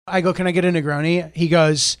I go, can I get a Negroni? He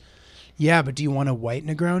goes, yeah, but do you want a white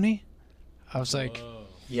Negroni? I was like,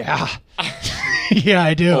 yeah. Yeah,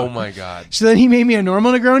 I do. Oh my God. So then he made me a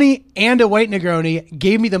normal Negroni and a white Negroni,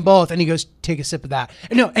 gave me them both, and he goes, take a sip of that.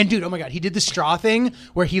 And dude, oh my God, he did the straw thing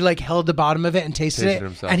where he like held the bottom of it and tasted it.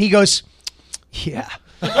 Himself. And he goes, yeah.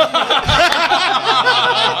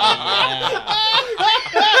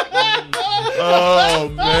 Oh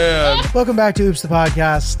man. Welcome back to Oops the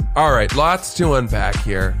Podcast. All right, lots to unpack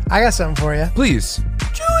here. I got something for you. Please.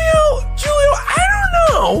 Julio, I don't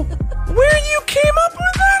know where you came up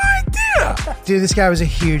with that idea. Dude, this guy was a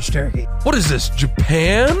huge turkey. What is this,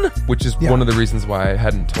 Japan? Which is one of the reasons why I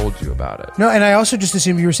hadn't told you about it. No, and I also just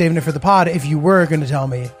assumed you were saving it for the pod if you were going to tell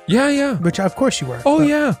me. Yeah. Which, of course you were. Oh, But-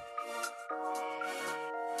 yeah.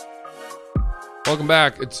 Welcome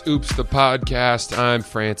back. It's Oops the Podcast. I'm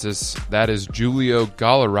Francis. That is Giulio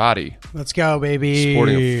Gallerati. Let's go, baby.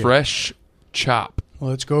 Sporting a fresh chop.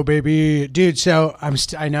 Let's go, baby. Dude, so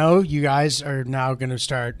I know you guys are now going to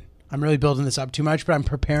start. I'm really building this up too much, but I'm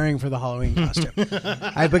preparing for the Halloween costume.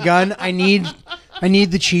 I've begun. I need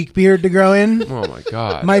the cheek beard to grow in. Oh, my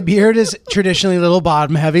God. My beard is traditionally a little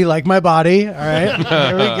bottom heavy, like my body. All right,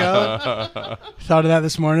 there we go. Thought of that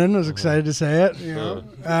this morning. Was excited to say it. You know?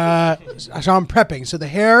 So I'm prepping. So the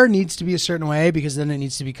hair needs to be a certain way because then it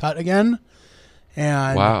needs to be cut again.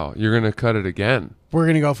 And Wow, you're going to cut it again. we're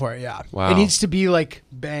gonna go for it. Yeah. Wow. It needs to be like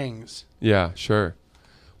bangs. Yeah, sure.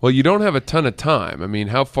 Well, you don't have a ton of time. I mean,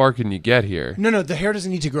 how far can you get here? No, the hair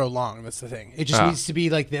doesn't need to grow long. That's the thing. It just Ah. needs to be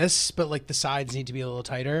like this, but like the sides need to be a little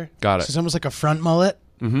tighter. Got it. So it's almost like a front mullet.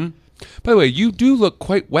 Mm-hmm. By the way, you do look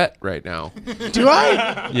quite wet right now. Do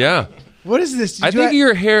I? Yeah. What is this? I think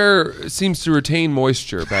your hair seems to retain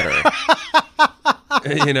moisture better.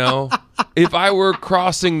 You know, if I were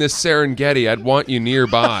crossing this Serengeti, I'd want you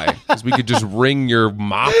nearby because we could just wring your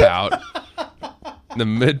mop out in the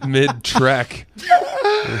mid trek.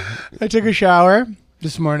 I took a shower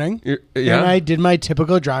this morning. Yeah. And I did my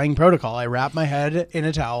typical drying protocol. I wrap my head in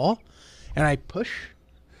a towel and I push.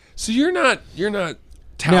 So you're not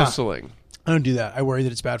tousling. I don't do that. I worry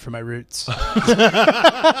that it's bad for my roots.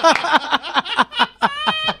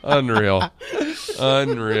 Unreal.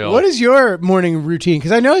 What is your morning routine?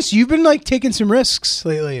 Because I noticed you've been like taking some risks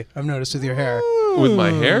lately. I've noticed with your hair. With my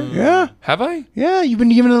hair? Yeah. Have I? Yeah, you've been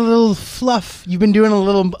giving it a little fluff. You've been doing a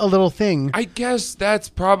little thing. I guess that's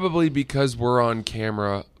probably because we're on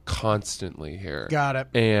camera constantly here. Got it.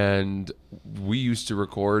 And we used to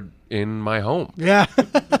record in my home. Yeah.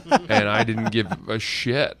 And I didn't give a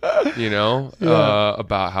shit,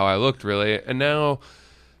 about how I looked, really. And now,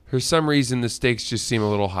 for some reason, the stakes just seem a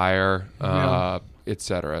little higher,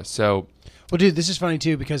 etc. So, Well, dude, this is funny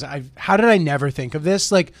too because how did I never think of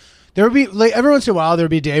this? Like, there would be like every once in a while there would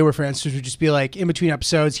be a day where Francis would just be like in between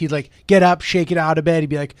episodes he'd like get up, shake it out of bed. He'd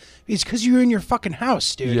be like, "It's because you're in your fucking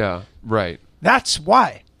house, dude." yeah, right. That's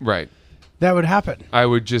why Right. that would happen. I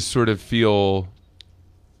would just sort of feel,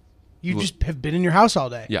 You just have been in your house all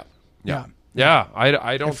day. yeah. Yeah. I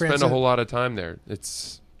don't spend Francis- a whole lot of time there. Yeah.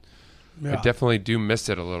 I definitely do miss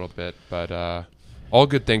it a little bit, but all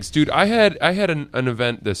good things, dude. I had an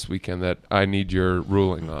event this weekend that I need your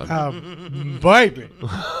ruling on. Baby.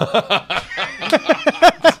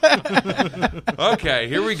 Okay,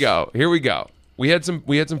 here we go. We had some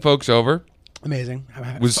folks over. Amazing.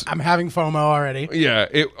 I'm having FOMO already. Yeah.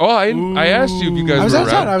 I asked you if you guys I was were out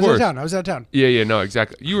of around. town. Of course. I was out of town. Yeah. No,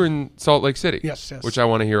 exactly. You were in Salt Lake City. Yes. Which I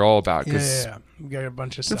want to hear all about. 'Cause Yeah. We got a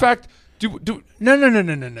bunch of in stuff. fact, do No.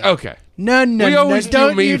 okay. No. We always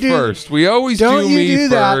do me first. We always do me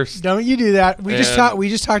first. Don't you do that. We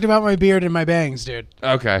just talked about my beard and my bangs, dude.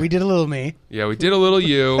 Okay. We did a little me. Yeah, we did a little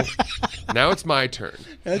you. Now it's my turn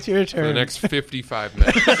That's your for the turn. next 55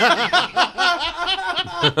 minutes.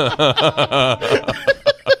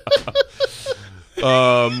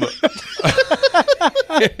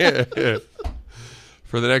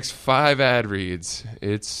 For the next 5 ad reads,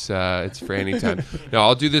 it's Franny time. No,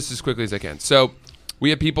 I'll do this as quickly as I can. So we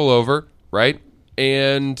had people over, right?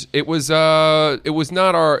 And it was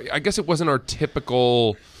not our. I guess it wasn't our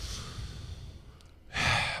typical,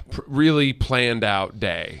 really planned out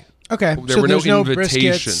day. Okay. There so were no there's no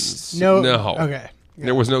invitations. briskets, no. Yeah. Okay.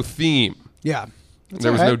 There was no theme. Yeah. That's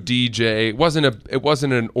There was all no right. DJ. It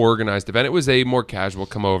wasn't an organized event. It was a more casual,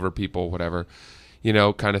 come over, people, whatever,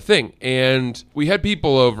 kind of thing. And we had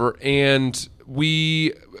people over, and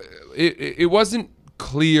it wasn't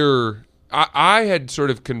clear. I had sort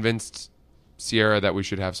of convinced Sierra that we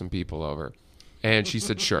should have some people over, and she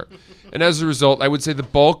said sure. And as a result, I would say the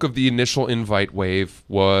bulk of the initial invite wave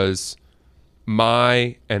was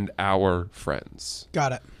my and our friends.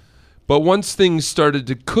 Got it. But once things started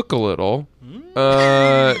to cook a little,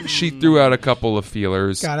 she threw out a couple of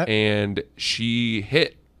feelers. Got it. And she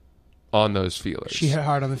hit on those feelers. She hit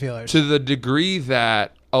hard on the feelers. To the degree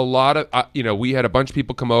that a lot of, we had a bunch of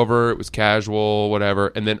people come over. It was casual,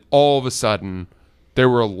 whatever. And then all of a sudden, there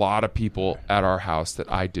were a lot of people at our house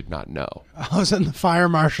that I did not know. All of a sudden, the fire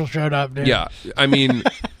marshal showed up, dude. Yeah. I mean,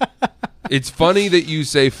 it's funny that you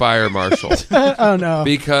say fire marshal. Oh, no.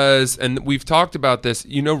 Because, and we've talked about this,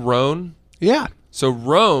 Roan? Yeah. So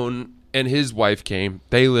Roan and his wife came.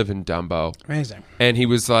 They live in Dumbo. Amazing. And he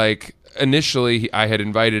was like, initially, I had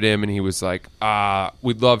invited him, and he was like,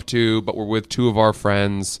 we'd love to, but we're with two of our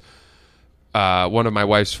friends, one of my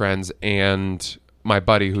wife's friends, and my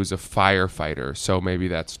buddy who's a firefighter, so maybe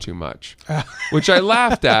that's too much. Which I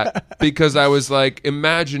laughed at, because I was like,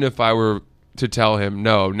 imagine if I were to tell him,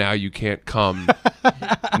 no, now you can't come,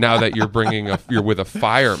 now that you're you're with a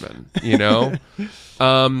fireman,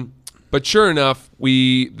 But sure enough,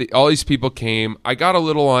 all these people came. I got a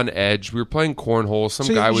little on edge. We were playing cornhole. So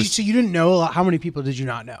you didn't know, how many people did you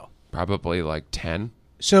not know? Probably like 10.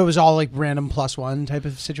 So it was all like random +1 type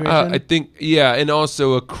of situation? I think, yeah, and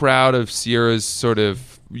also a crowd of Sierra's sort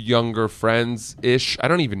of younger friends-ish. I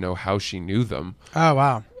don't even know how she knew them. Oh,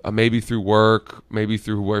 wow. Maybe through work, maybe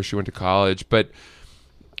through where she went to college. But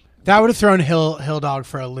that would have thrown Hill Dog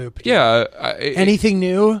for a loop. Yeah. Anything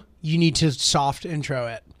new, you need to soft intro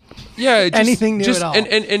it. Yeah, anything new at all.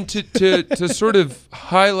 And to sort of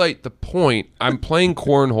highlight the point, I'm playing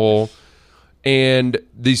cornhole, and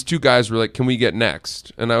these two guys were like, "Can we get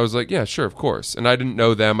next?" And I was like, "Yeah, sure, of course." And I didn't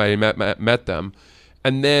know them. I met them,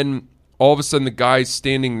 and then all of a sudden, the guy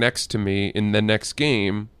standing next to me in the next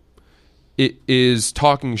game, is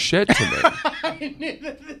talking shit to me. I knew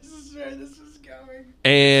that this is where this was going.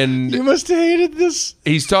 And you must have hated this.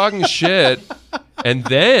 He's talking shit. And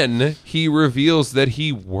then he reveals that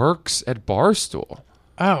he works at Barstool.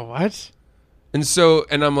 Oh, what?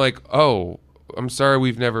 And I'm like, oh, I'm sorry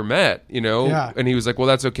we've never met, Yeah. And he was like, well,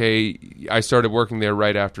 that's okay. I started working there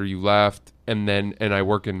right after you left, and I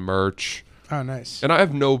work in merch. Oh, nice. And I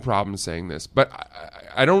have no problem saying this, but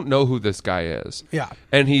I don't know who this guy is. Yeah.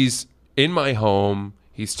 And he's in my home.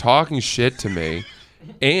 He's talking shit to me,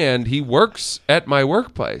 and he works at my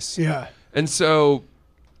workplace. Yeah. And so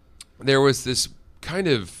there was this kind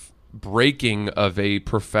of breaking of a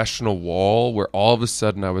professional wall where all of a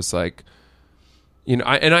sudden I was like,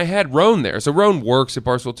 I had Roan there. So Roan works at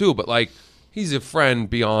Barstool too, but like he's a friend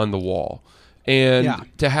beyond the wall. And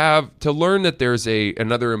to learn that there's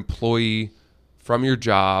another employee from your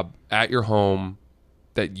job at your home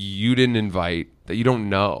that you didn't invite, that you don't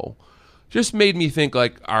know, just made me think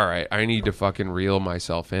like, all right, I need to fucking reel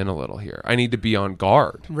myself in a little here. I need to be on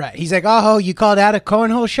guard. Right. He's like, oh, you called out a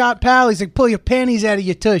cornhole shot, pal? He's like, pull your panties out of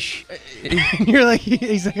your tush. And you're like,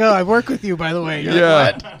 he's like, oh, I work with you, by the way. You're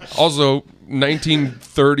like, what? Also,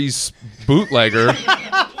 1930s bootlegger.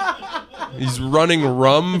 He's running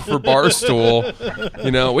rum for Barstool.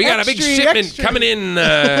 We got a big shipment coming in,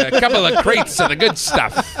 a couple of crates of the good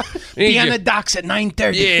stuff. Be on the docks at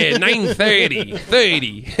 9:30. Yeah, 9:30,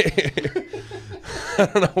 30. I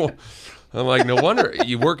don't know. I'm like, no wonder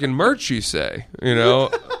you work in merch, you say. Is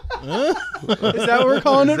that what we're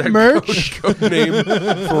calling it? Merch? Code name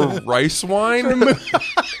for rice wine?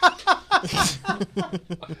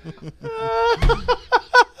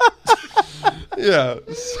 Yeah.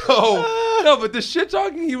 So, no, but the shit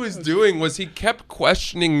talking he was doing was he kept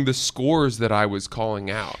questioning the scores that I was calling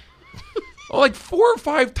out. Like 4 or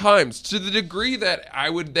 5 times, to the degree that I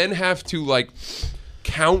would then have to like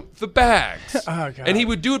count the bags. Oh, God. And he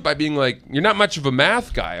would do it by being like, you're not much of a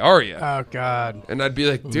math guy, are you? Oh, God. And I'd be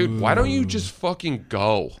like, dude, why don't you just fucking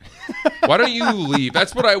go? Why don't you leave?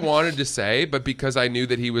 That's what I wanted to say, but because I knew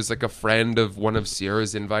that he was like a friend of one of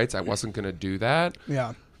Sierra's invites, I wasn't going to do that.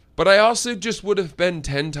 Yeah. But I also just would have been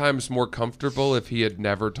 10 times more comfortable if he had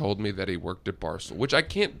never told me that he worked at Barstool, which I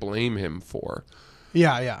can't blame him for.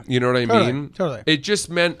 Yeah. You know what I mean? Totally. It just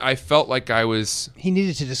meant I felt like I was... He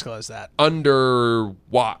needed to disclose that. ...under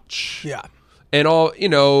watch. Yeah. And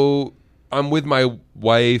I'm with my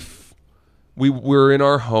wife. We're in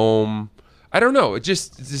our home. I don't know.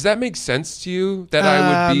 Does that make sense to you? That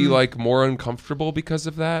I would be like more uncomfortable because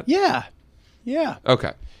of that? Yeah. Yeah.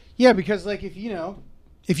 Okay. Yeah, because like if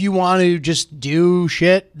you want to just do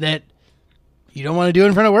shit that you don't want to do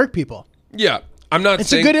in front of work people. Yeah. I'm not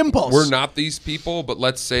saying a good impulse. We're not these people, but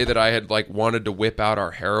let's say that I had like wanted to whip out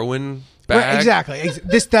our heroin bag. Right, exactly.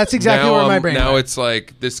 That's exactly where my brain now went. It's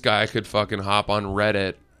like this guy could fucking hop on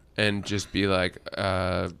Reddit and just be like,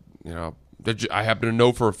 I happen to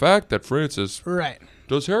know for a fact that Francis Right.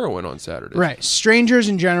 does heroin on Saturdays. Right. Strangers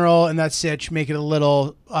in general in that sitch make it a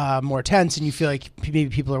little more tense, and you feel like maybe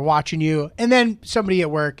people are watching you. And then somebody at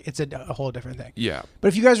work, it's a whole different thing. Yeah. But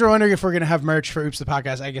if you guys were wondering if we're going to have merch for Oops the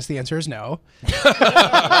Podcast, I guess the answer is no.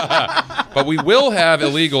 But we will have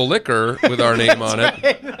illegal liquor with our name on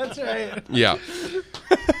it. That's right. Yeah.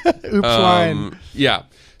 Oops wine. Yeah.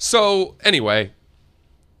 So anyway,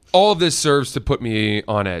 all of this serves to put me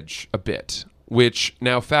on edge a bit, which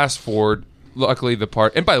now fast forward, luckily the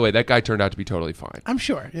part, and by the way, that guy turned out to be totally fine. I'm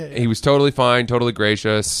sure. Yeah, yeah. He was totally fine, totally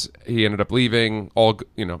gracious. He ended up leaving.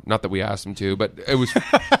 Not that we asked him to, but it was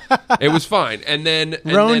it was fine. And then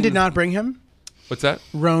Roan did not bring him. What's that?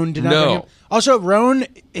 Roan did not No. bring him. Also, Roan,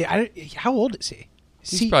 how old is he?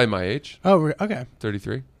 He's probably my age. Oh, okay.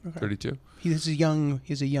 33, 32. He's a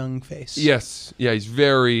young face. Yes. Yeah, he's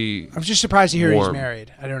very I'm just surprised to hear warm. he's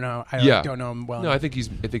married. I don't know. I Yeah. don't know him well. No, I think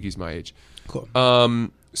he's my age. Cool.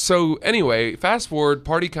 So anyway, fast forward,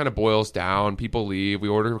 party kind of boils down. People leave. We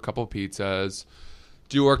order a couple of pizzas.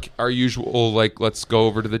 Do our usual, like, let's go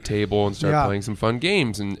over to the table and start playing some fun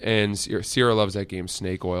games. And Sierra loves that game,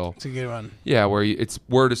 Snake Oil. It's a good one. Yeah, where it's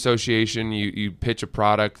word association. You pitch a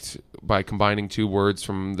product by combining 2 words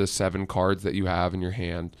from the 7 cards that you have in your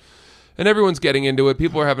hand. And everyone's getting into it.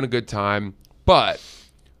 People are having a good time. But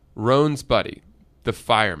Roan's buddy, the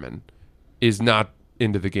fireman, is not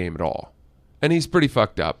into the game at all. And he's pretty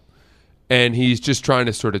fucked up. And he's just trying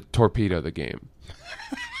to sort of torpedo the game.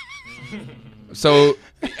 So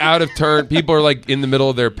out of turn, people are like in the middle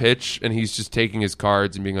of their pitch, and he's just taking his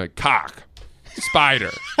cards and being like, cock,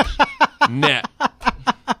 spider, net,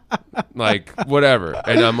 like whatever.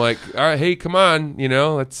 And I'm like, all right, hey, come on,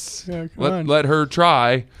 let's let her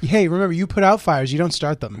try. Hey, remember, you put out fires. You don't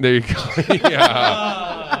start them. There you go.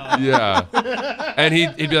 Yeah. Yeah. And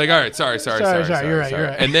he'd be like, all right, sorry. You're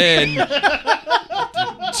right. And then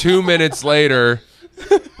 2 minutes later,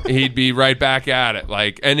 he'd be right back at it.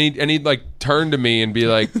 And he'd like turn to me and be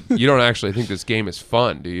like, you don't actually think this game is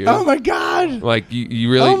fun, do you? Oh my God. Like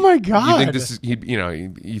you really Oh my God. You think this is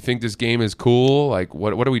you think this game is cool? Like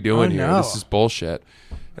what are we doing here? No. This is bullshit.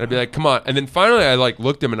 And I'd be like, come on. And then finally I like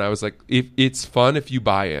looked at him and I was like, if it's fun if you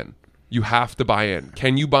buy in. You have to buy in.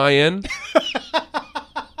 Can you buy in?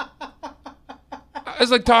 I was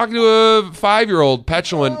like talking to a 5-year-old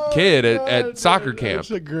petulant kid at soccer camp.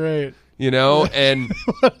 That's great. And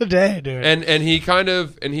What a day, dude. and he kind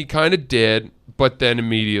of did, but then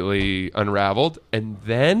immediately unraveled. And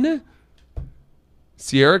then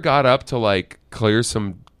Sierra got up to like clear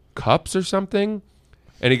some cups or something,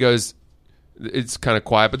 and he goes, it's kind of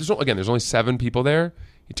quiet, but there's only 7 people there.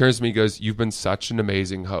 He turns to me, he goes, you've been such an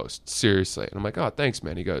amazing host, seriously. And I'm like, oh, thanks,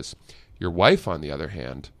 man. He goes, your wife, on the other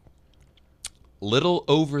hand, little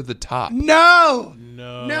over the top. No.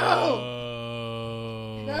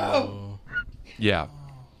 Yeah.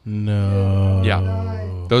 No.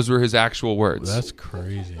 Yeah. Those were his actual words. That's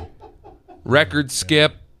crazy. Record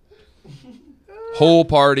skip. Whole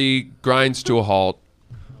party grinds to a halt.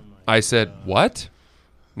 I said, what?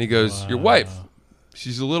 And he goes, your wife.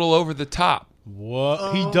 She's a little over the top.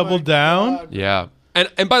 What? He doubled down? Yeah.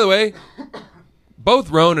 And by the way, both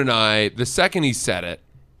Roan and I, the second he said it,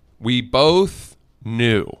 we both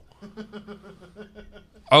knew.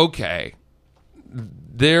 Okay.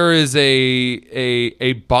 There is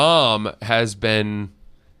a bomb has been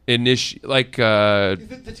initiated. Like The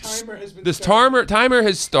timer has been this timer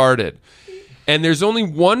has started, and there's only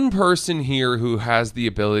one person here who has the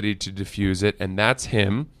ability to defuse it, and that's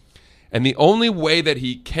him. And the only way that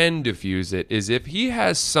he can defuse it is if he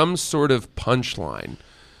has some sort of punchline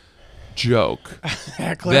joke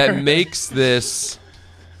that makes this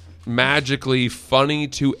magically funny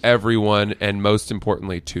to everyone, and most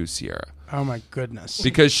importantly to Sierra. Oh my goodness.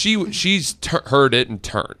 Because she's heard it and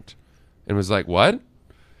turned and was like, what?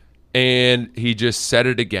 And he just said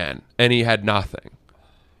it again, and he had nothing.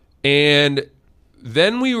 And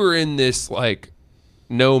then we were in this like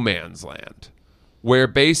no man's land where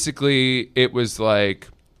basically it was like,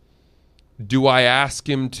 do I ask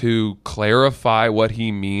him to clarify what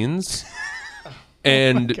he means?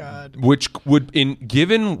 And which would,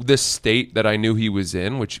 given the state that I knew he was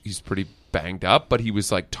in, which he's pretty banged up, but he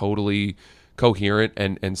was like totally coherent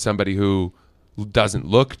and somebody who doesn't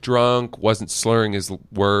look drunk, wasn't slurring his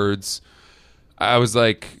words. I was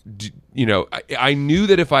like, I knew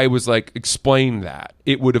that if I was like, explain that,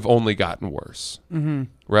 it would have only gotten worse. Mm-hmm.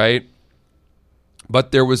 Right?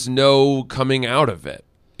 But there was no coming out of it.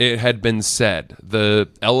 It had been said. The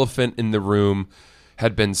elephant in the room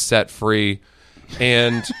had been set free.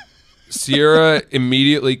 And Sierra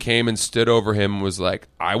immediately came and stood over him and was like,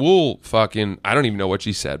 I don't even know what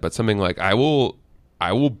she said, but something like, I will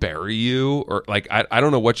bury you, or like, I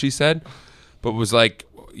don't know what she said, but was like,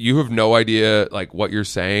 you have no idea like what you're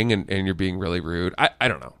saying, and you're being really rude. I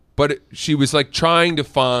don't know. But she was like trying to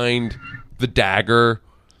find the dagger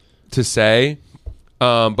to say,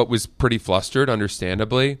 but was pretty flustered,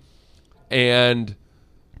 understandably. And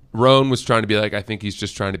Roan was trying to be like, I think he's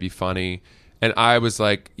just trying to be funny. And I was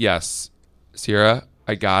like, yes, Sierra,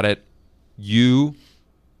 I got it.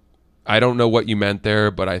 I don't know what you meant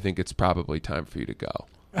there, but I think it's probably time for you to go.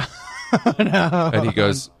 No. And he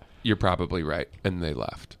goes, you're probably right. And they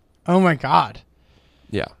left. Oh my God.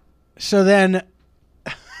 Yeah. So then,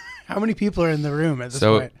 how many people are in the room at this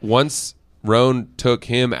point? Once Roan took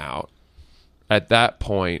him out, at that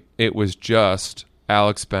point, it was just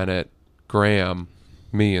Alex Bennett, Graham,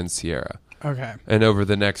 me, and Sierra. Okay. And over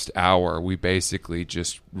the next hour, we basically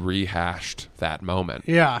just rehashed that moment.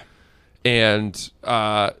 Yeah. And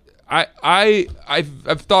I've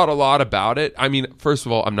thought a lot about it. I mean, first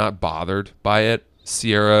of all, I'm not bothered by it.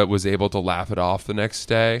 Sierra was able to laugh it off the next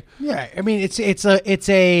day. Yeah. I mean, it's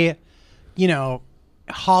a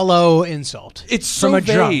hollow insult. It's so from a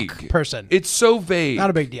vague. drunk person. It's so vague. Not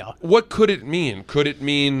a big deal. What could it mean? Could it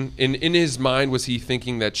mean in his mind, was he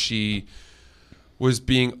thinking that she was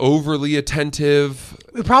being overly attentive?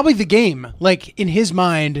 Probably the game. Like in his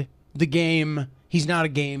mind, the game. He's not a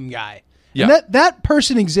game guy. Yeah. And that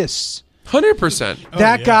person exists. 100%.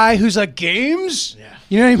 That guy who's like games. Yeah.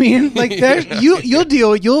 You know what I mean? Like there's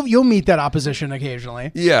you'll meet that opposition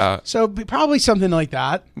occasionally. Yeah. So probably something like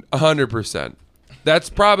that. 100%.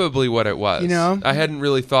 That's probably what it was. You know? I hadn't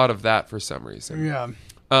really thought of that for some reason. Yeah.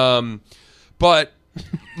 But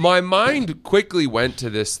my mind quickly went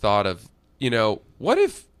to this thought of, what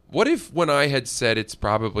if when I had said it's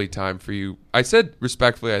probably time for you, I said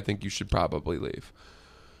respectfully, I think you should probably leave.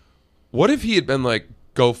 What if he had been like,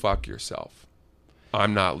 go fuck yourself.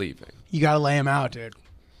 I'm not leaving. You got to lay him out, dude.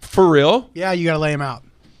 For real? Yeah, you got to lay him out.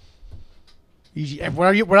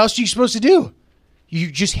 What else are you supposed to do?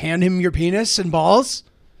 You just hand him your penis and balls?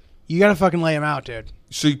 You got to fucking lay him out, dude.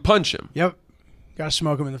 So you punch him. Yep. Got to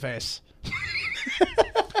smoke him in the face.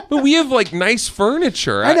 But we have like nice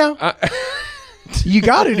furniture. I know. You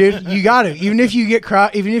got to, dude. You got to. Even if you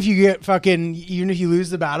lose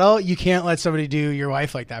the battle, you can't let somebody do your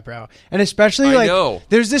wife like that, bro. And especially I know.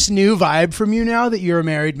 There's this new vibe from you now that you're a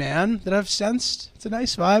married man that I've sensed. It's a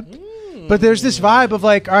nice vibe. But there's this vibe of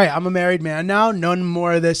like, all right, I'm a married man now. None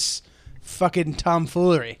more of this fucking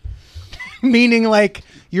tomfoolery. Meaning like,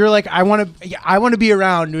 you're like, I want to be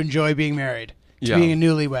around to enjoy being married, to being a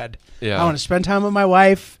newlywed. Yeah. I want to spend time with my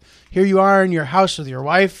wife. Here you are in your house with your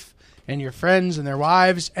wife and your friends and their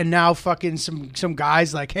wives, and now fucking some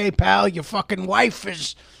guys like, hey pal, your fucking wife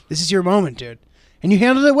this is your moment, dude. And you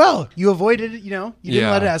handled it well. You avoided it, you didn't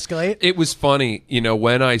let it escalate. It was funny,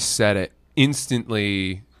 when I said it,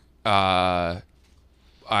 instantly I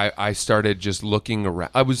started just looking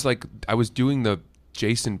around. I was doing the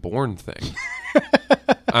Jason Bourne thing.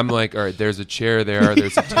 I'm like, all right, there's a chair there,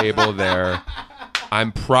 there's a table there. I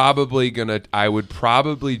would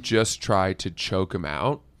probably just try to choke him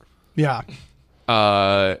out. Yeah.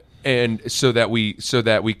 And so that we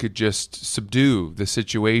could just subdue the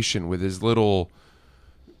situation with as little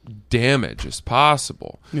damage as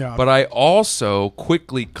possible. Yeah. But I also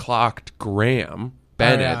quickly clocked Graham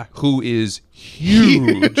Bennett, who is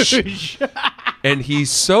huge. And he's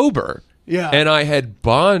sober. Yeah. And I had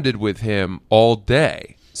bonded with him all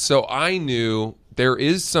day. So I knew there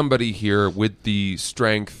is somebody here with the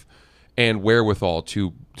strength and wherewithal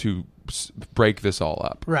to break this all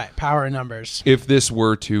up. Right. Power in numbers. If this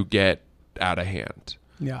were to get out of hand.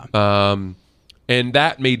 Yeah. And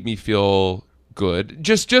that made me feel good.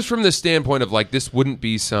 Just from the standpoint of like, this wouldn't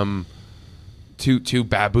be some two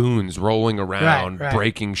baboons rolling around, right.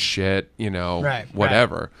 breaking shit, Right.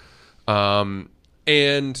 whatever.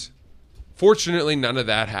 And fortunately, none of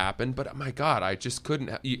that happened. But my God, I just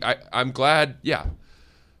couldn't. I'm glad. Yeah,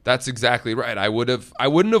 that's exactly right. I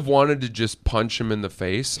wouldn't have wanted to just punch him in the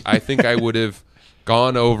face. I think I would have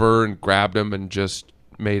gone over and grabbed him and just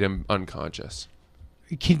made him unconscious.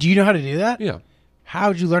 Do you know how to do that? Yeah.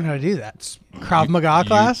 How did you learn how to do that? Krav Maga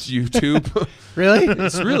class? YouTube. Really?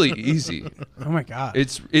 It's really easy. Oh my God.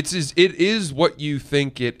 It is what you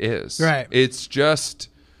think it is. Right. It's just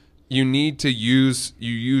you need to use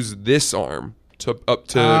this arm to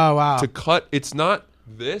cut. It's not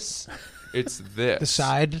this. It's this. The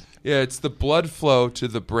side? Yeah, it's the blood flow to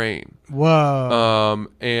the brain. Whoa.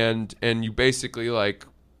 And you basically like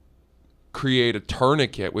create a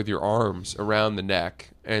tourniquet with your arms around the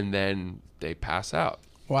neck, and then they pass out.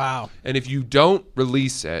 Wow. And if you don't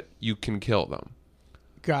release it, you can kill them,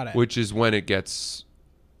 Got it. which is when it gets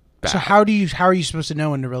bad. So how are you supposed to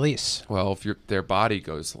know when to release? Well, if their body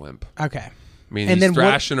goes limp. Okay. I mean, And he's then what-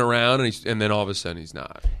 thrashing around, and then all of a sudden he's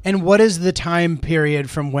not. And what is the time period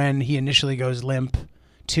from when he initially goes limp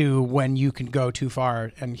to when you can go too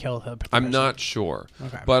far and kill him? I'm not sure.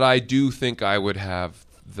 Okay. But I do think I would have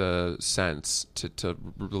the sense to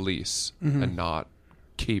release and not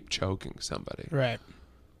keep choking somebody. Right.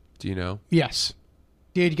 Do you know? Yes.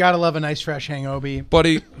 Dude, you gotta love a nice fresh hangobi.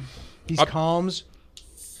 Buddy, These I- calms.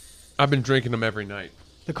 I've been drinking them every night.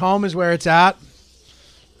 The calm is where it's at.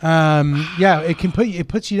 Yeah, it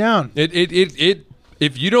puts you down. It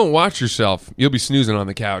if you don't watch yourself, you'll be snoozing on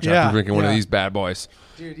the couch Yeah, after drinking one of yeah. these bad boys.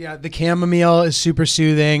 Dude, yeah, the chamomile is super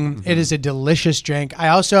soothing. It is a delicious drink. I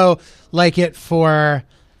also like it for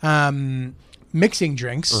mixing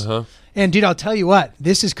drinks. Uh-huh. And dude, I'll tell you what,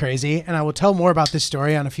 this is crazy, and I will tell more about this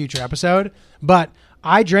story on a future episode. But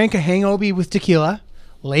I drank a hangobi with tequila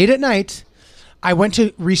late at night. I went to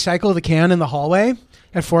recycle the can in the hallway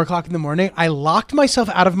at 4:00 in the morning. I locked myself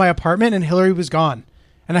out of my apartment, and Hillary was gone.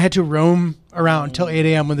 And I had to roam around till 8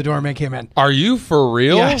 a.m. when the doorman came in. Are you for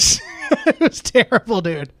real? Yes. It was terrible,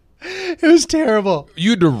 dude. It was terrible. You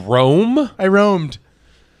had to roam? I roamed.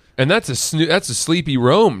 And that's a sleepy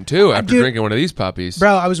roam, too, after Dude. drinking one of these puppies.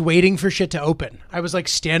 Bro, I was waiting for shit to open. I was like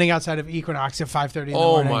standing outside of Equinox at 5:30 in the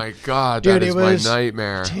Oh, morning. my God. Dude, that it is was my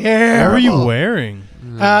nightmare. Terrible. What were you wearing?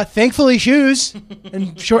 Thankfully, shoes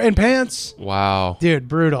and short and pants. Wow. Dude,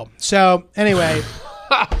 brutal. So, anyway,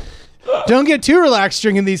 don't get too relaxed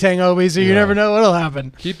drinking these hangovers, or you never know what'll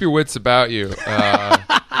happen. Keep your wits about you.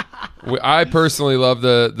 I personally love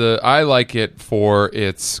I like it for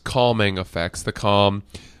its calming effects, the calm.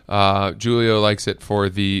 Julio likes it for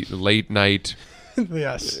the late night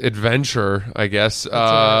Yes. adventure, I guess.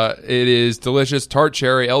 right. It is delicious. Tart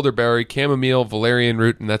cherry, elderberry, chamomile, valerian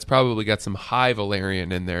root, and that's probably got some high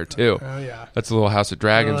valerian in there, too. Oh, yeah. That's a little House of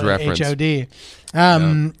Dragons reference. HOD.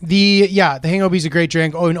 The hangobi is a great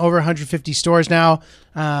drink. Oh, in over 150 stores now.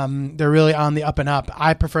 They're really on the up and up.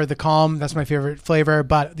 I prefer the calm. That's my favorite flavor,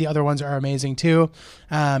 but the other ones are amazing too.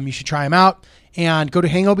 You should try them out. And go to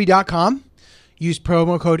hangobi.com. Use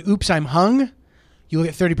promo code Oops I'm Hung. You'll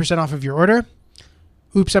get 30% off of your order.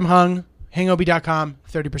 Oops I'm Hung. Hangobi.com.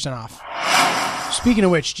 30% off. Speaking of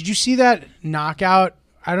which, did you see that knockout?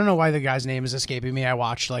 I don't know why the guy's name is escaping me. I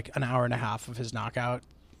watched like an hour and a half of his knockout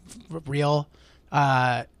reel.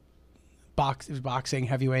 Boxing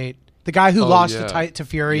heavyweight. The guy who lost to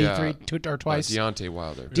Fury twice. Deontay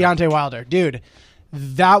Wilder. Deontay Wilder. Dude,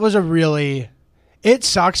 that was a really... It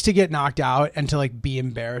sucks to get knocked out and to like be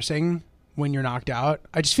embarrassing when you're knocked out.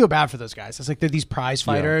 I just feel bad for those guys. It's like they're these prize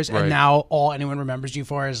fighters, right. and now all anyone remembers you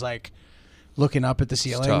for is like looking up at the It's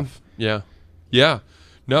ceiling. tough. Yeah. Yeah.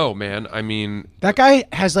 No, man. I mean, That guy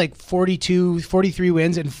has like 43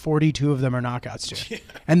 wins, and 42 of them are knockouts, dude.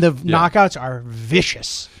 And the knockouts are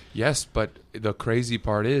vicious. yes, but the crazy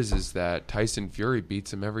part is that Tyson Fury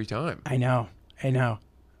beats him every time. I know.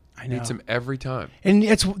 Beats him every time. And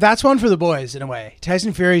that's one for the boys in a way.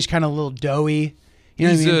 Tyson Fury's kind of a little doughy. You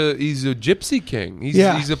know He's what I mean? he's a gypsy king. He's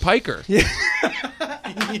a piker. Yeah.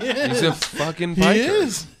 He's a fucking piker.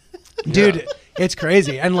 Dude, it's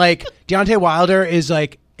crazy. And like Deontay Wilder is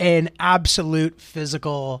like an absolute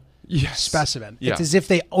physical specimen. Yeah. It's as if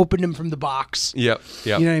they opened him from the box. Yep.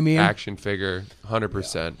 You know what I mean? Action figure,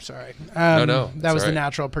 100%. Sorry. No, that was all the right.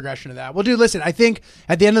 natural progression of that. Well, dude, listen, I think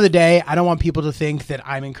at the end of the day, I don't want people to think that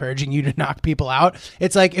I'm encouraging you to knock people out.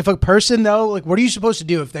 It's like if a person, though, like what are you supposed to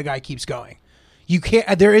do if the guy keeps going? You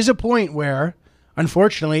can't. There is a point where,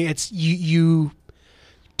 unfortunately, it's you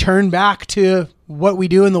turn back to what we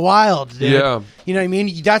do in the wild. Dude. Yeah. You know what I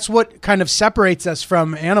mean? That's what kind of separates us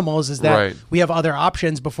from animals is that Right. we have other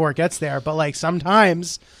options before it gets there. But like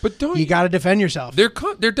sometimes But don't you got to defend yourself. There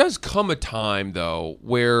does come a time though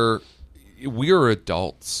where we're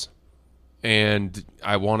adults, and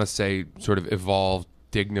I want to say sort of evolved,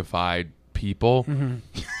 dignified people,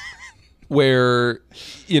 where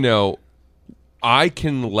I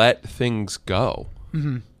can let things go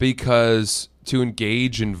because to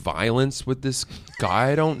engage in violence with this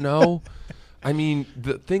guy I don't know. I mean,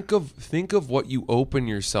 think of what you open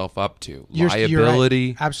yourself up to: You're liability,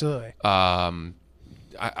 right. Absolutely.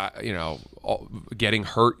 getting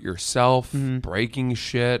hurt yourself, breaking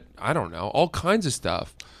shit. I don't know, all kinds of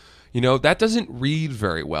stuff. That doesn't read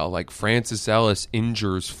very well. Like Francis Ellis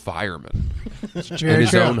injures firemen in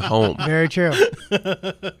his own home. Very true.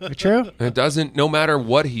 Very true. And it doesn't, no matter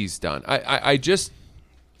what he's done. I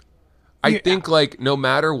think like no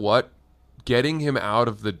matter what, getting him out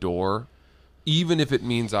of the door even if it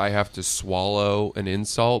means I have to swallow an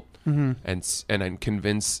insult and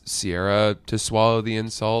convince Sierra to swallow the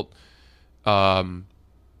insult,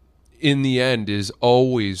 in the end is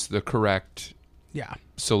always the correct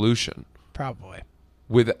solution. Probably.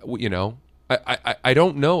 With, you know, I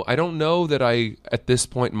don't know. I don't know that I, at this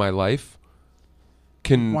point in my life,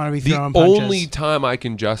 can. Wanna be the throwing punches. only time I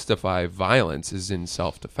can justify violence is in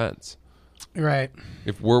self-defense. Right.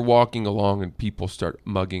 If we're walking along and people start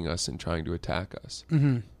mugging us and trying to attack us.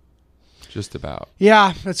 Mm-hmm. Just about.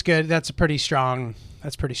 Yeah, that's good. That's pretty strong,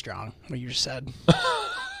 what you just said.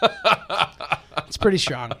 It's pretty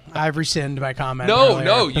strong. I've rescinded my comment. No,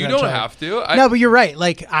 earlier, you don't have to. No, but you're right.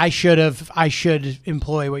 Like, I should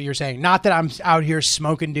employ what you're saying. Not that I'm out here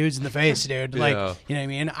smoking dudes in the face, dude. Like, Yeah. you know what I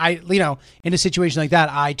mean? In a situation like that,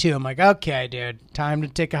 I too am like, okay, dude, time to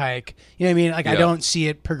take a hike. You know what I mean? Like, I Yeah. don't see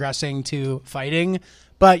it progressing to fighting.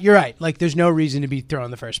 But you're right. Like, there's no reason to be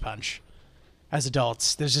throwing the first punch. As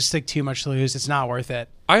adults, there's just like too much to lose. It's not worth it.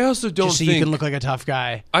 I also don't Just so think you can look like a tough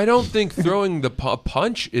guy. I don't think throwing the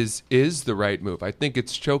punch is the right move. I think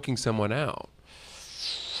it's choking someone out.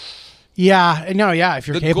 Yeah, no, yeah. If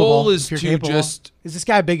you're The capable, goal is if you're to capable. just- Is this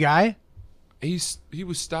guy a big guy? He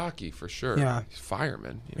was stocky for sure. Yeah. He's a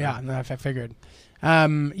fireman. You know? Yeah, no, I figured.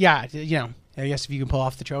 Yeah, you know, I guess if you can pull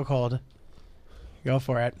off the chokehold, go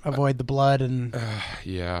for it. Avoid the blood and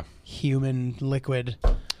Yeah. human liquid.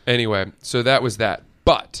 Anyway, so that was that.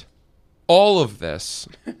 But all of this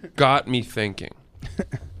got me thinking.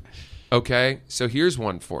 Okay, so here's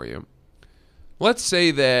one for you. Let's say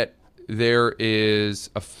that there is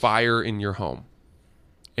a fire in your home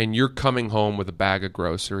and you're coming home with a bag of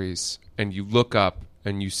groceries and you look up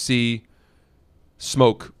and you see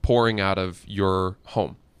smoke pouring out of your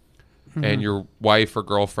home and your wife or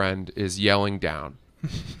girlfriend is yelling down.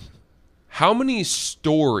 How many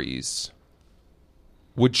stories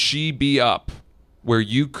would she be up where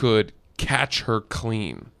you could catch her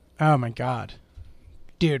clean? Oh my god,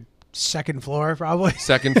 dude! Second floor, probably.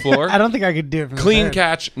 Second floor? I don't think I could do it. From the Clean third.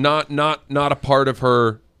 catch, not a part of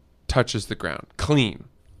her touches the ground. Clean.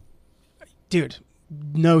 Dude.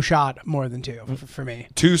 No shot more than two for me.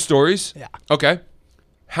 2 stories? Yeah. Okay.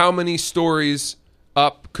 How many stories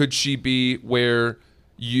up could she be where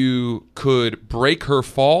you could break her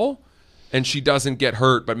fall and she doesn't get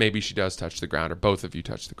hurt, but maybe she does touch the ground, or both of you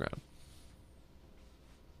touch the ground?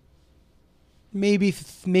 Maybe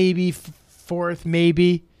fourth,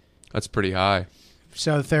 maybe. That's pretty high.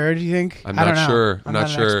 So third, you think? I'm I don't not know. sure. I'm not not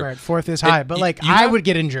an sure. expert. Fourth is high, but like you I have- would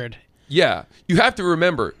get injured. Yeah. You have to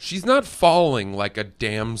remember, she's not falling like a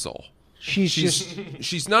damsel. She's just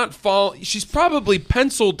She's not she's probably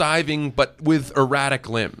pencil diving, but with erratic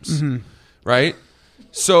limbs, right?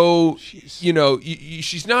 So, you know,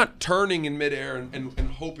 she's not turning in midair and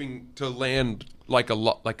hoping to land like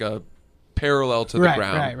a parallel to the Right,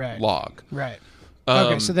 ground right. log. right.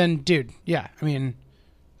 Okay, so then, dude, yeah, I mean,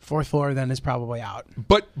 fourth floor then is probably out.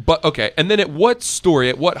 But okay, and then at what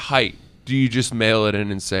height do you just mail it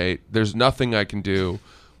in and say, "There's nothing I can do.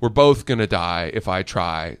 We're both gonna die if I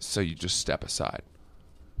try." So you just step aside.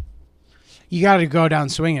 You got to go down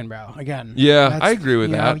swinging, bro. Again. Yeah, That's- I agree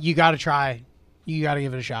with you know, that. you got to try. You got to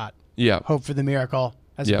give it a shot. Yeah. Hope for the miracle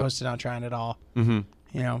as Yep. opposed to not trying at all. Mm-hmm.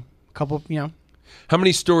 You know, couple. You know, How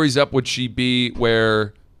many stories up would she be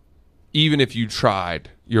where, even if you tried,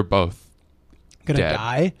 you're both gonna dead?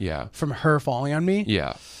 die. Yeah. From her falling on me.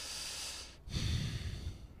 Yeah.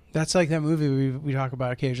 That's like that movie we talk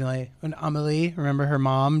about occasionally. When Amelie, remember her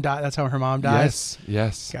mom died. That's how her mom dies.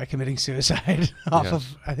 Yes. Guy committing suicide off Yeah.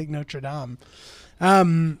 of, I think, Notre Dame.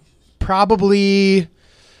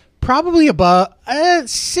 Probably above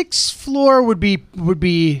 6th floor would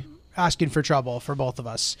be asking for trouble for both of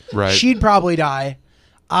us. Right. She'd probably die.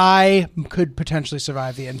 I could potentially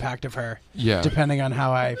survive the impact of her. Yeah. Depending on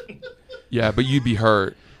how I'd Yeah, but you'd be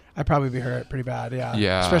hurt. probably be hurt pretty bad. Yeah.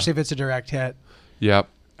 Yeah. Especially if it's a direct hit. Yep.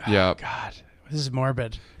 Yep. God, this is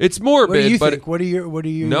morbid. It's morbid, What do you but think? What are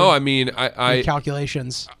your no, I mean, your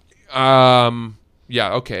calculations?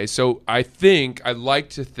 yeah, okay. So I like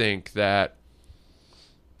to think that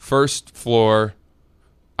first floor,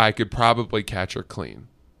 I could probably catch her clean.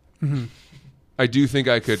 Mm-hmm. I do think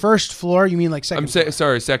I could. First floor? You mean like second?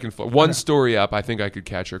 Sorry, second floor. One story up, I think I could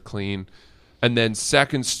catch her clean, and then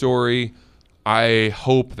second story, I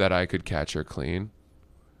hope that I could catch her clean.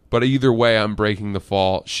 But either way, I'm breaking the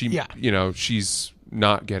fall. Yeah. You know, she's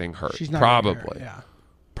not getting hurt. She's not probably. getting hurt, yeah.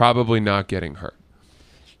 Probably not getting hurt.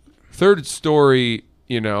 Third story,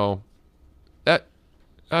 you know, that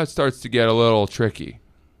starts to get a little tricky.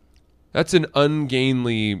 That's an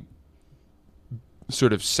ungainly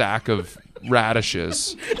sort of sack of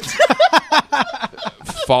radishes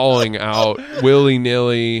falling out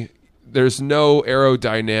willy-nilly. There's no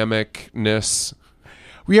aerodynamicness.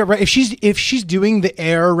 Yeah, right. If she's doing the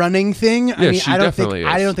air running thing, I mean, she I don't definitely think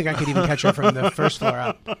is. I don't think I could even catch her from the first floor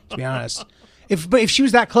up. To be honest, but if she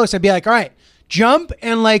was that close, I'd be like, all right, jump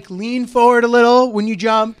and like lean forward a little when you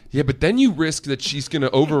jump. Yeah, but then you risk that she's going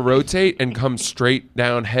to over-rotate and come straight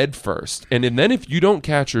down head first. And then if you don't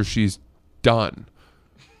catch her, she's done.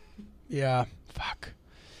 Yeah, fuck.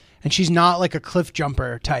 And she's not like a cliff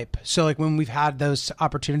jumper type. So like when we've had those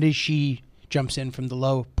opportunities, she jumps in from the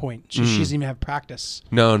low point. So she doesn't even have practice.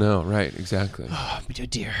 No, right, exactly. Oh,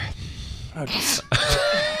 dear. Oh,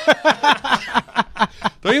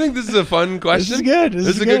 Don't you think this is a fun question? this is good. This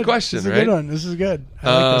is a good question, This is a right? good one. This is good.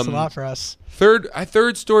 I like this a lot for us.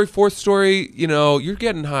 Third story, fourth story, you're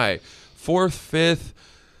getting high. Fourth, fifth,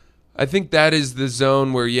 I think that is the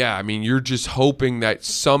zone where, you're just hoping that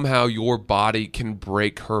somehow your body can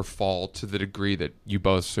break her fall to the degree that you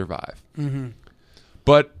both survive. Mm-hmm.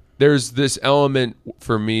 But there's this element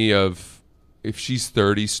for me of if she's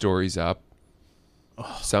 30 stories up,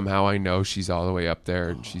 somehow I know she's all the way up there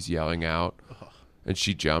and she's yelling out and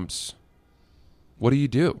she jumps. What do you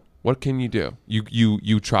do? What can you do?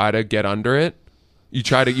 You try to get under it. You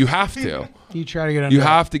have to. You try to get under You it.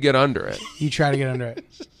 have to get under it. You try to get under it.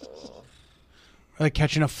 Like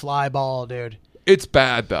catching a fly ball, dude. It's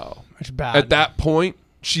bad though. It's bad. At that point,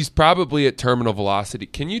 she's probably at terminal velocity.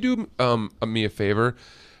 Can you do me a favor?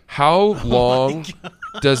 How long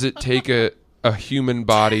does it take a human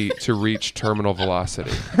body to reach terminal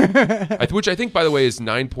velocity? Which I think, by the way, is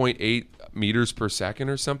 9.8 meters per second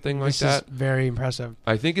or something like that. This is very impressive.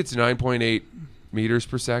 I think it's 9.8 meters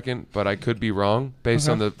per second, but I could be wrong based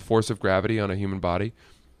on the force of gravity on a human body.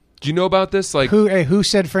 Do you know about this? Like, Who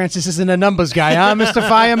said Francis isn't a numbers guy, huh, Mr.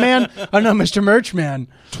 Fireman? Oh, no, Mr. Merchman.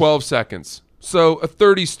 12 seconds. So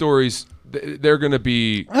 30 stories, they're going to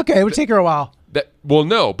be... Okay, it would take her a while.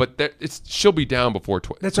 No, but she'll be down before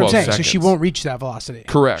 12 That's what I'm saying. seconds. So she won't reach that velocity.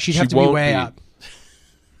 Correct. She'd She have to be won't way be. up.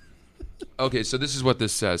 Okay, so this is what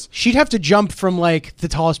this says. She'd have to jump from like the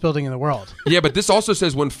tallest building in the world. Yeah, but this also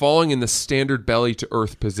says when falling in the standard belly to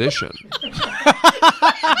earth position.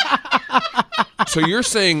 So you're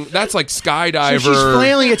saying that's like skydiver. So she's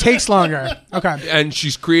flailing, it takes longer. Okay. And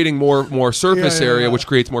she's creating more surface Yeah, area, yeah. which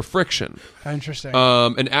creates more friction. Interesting.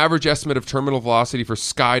 An average estimate of terminal velocity for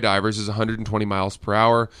skydivers is 120 miles per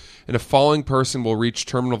hour, and a falling person will reach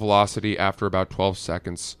terminal velocity after about 12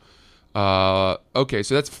 seconds. Okay,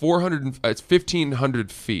 so that's 400. It's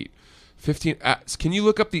 1,500 feet. Can you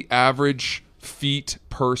look up the average feet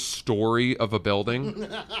per story of a building?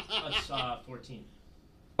 That's 14.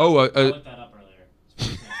 Oh, I looked that up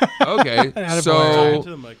earlier. okay. Attaboy. So, To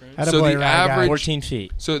the mic, right? Attaboy, so the right, guy. average 14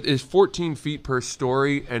 feet. So it's 14 feet per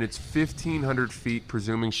story, and it's 1,500 feet,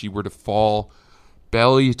 presuming she were to fall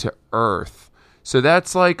belly to earth. So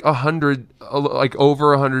that's like 100, like over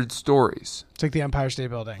 100 stories. It's like the Empire State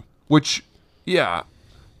Building. Which, yeah,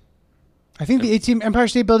 I think the Empire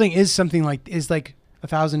State Building is something like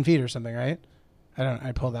 1,000 feet or something, right?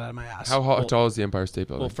 I pulled that out of my ass. how tall is the Empire State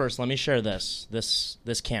Building? Well, first, let me share this. This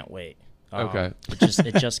can't wait. Okay.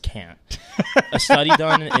 It just can't. A study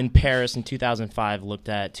done in Paris in 2005 looked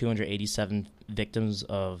at 287 victims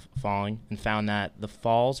of falling and found that the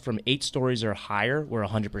falls from 8 stories or higher were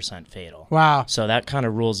 100% fatal. Wow. So that kind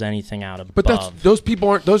of rules anything out above. But those people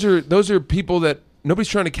aren't. Those are people that nobody's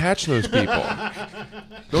trying to catch. Those people.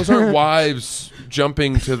 Those aren't wives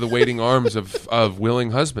jumping to the waiting arms of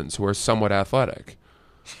willing husbands who are somewhat athletic.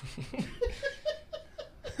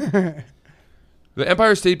 The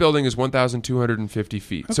Empire State Building is 1,250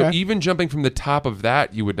 feet. So Okay. even jumping from the top of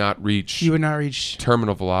that, you would not reach You would not reach.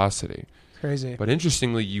 terminal velocity. Crazy. But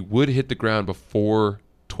interestingly, you would hit the ground before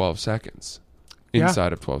 12 seconds. Yeah.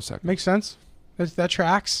 Inside of 12 seconds. Makes sense. That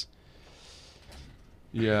tracks.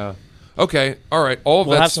 Yeah. Okay. All right. All of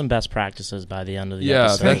We'll have that's some best practices by the end of the Yeah,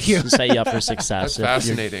 episode thank you. to set you up for success. that's if you're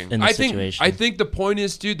fascinating. In the I situation. think the point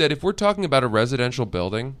is, dude, that if we're talking about a residential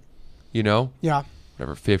building, Yeah.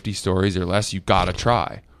 whatever, 50 stories or less, you gotta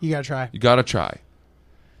try. You got to try. You gotta try.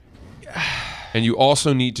 And you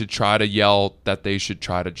also need to try to yell that they should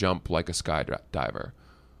try to jump like a skydiver.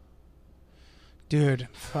 Dude,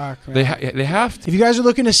 fuck. Man. They have to. If you guys are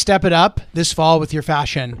looking to step it up this fall with your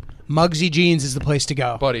fashion, Muggsy Jeans is the place to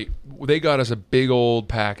go. Buddy, they got us a big old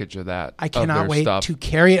package of that. I of cannot their wait stuff. to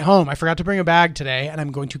carry it home. I forgot to bring a bag today, and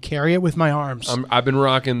I'm going to carry it with my arms. I've been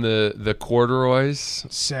rocking the corduroys.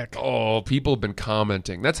 Sick. Oh, people have been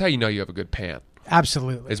commenting. That's how you know you have a good pant.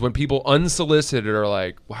 Absolutely. Is when people unsolicited are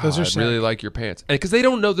like, wow, Those are I really sick. like your pants. And because they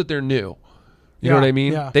don't know that they're new. You Yeah, know what I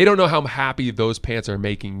mean? yeah. They don't know how happy those pants are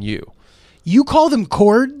making you. You call them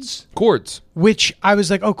cords, Cords. which I was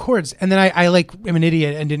like, oh, cords. And then I like am an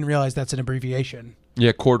idiot and didn't realize that's an abbreviation.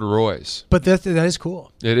 Yeah, corduroys. But that is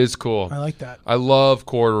cool. It is cool. I like that. I love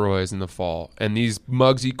corduroys in the fall. And these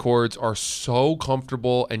Muggsy cords are so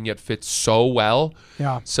comfortable and yet fit so well.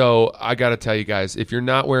 Yeah. So I got to tell you guys, if you're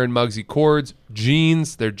not wearing Muggsy cords,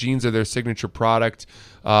 their jeans are their signature product.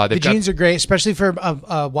 The jeans are great, especially for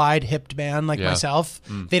a wide-hipped man like Yeah. myself.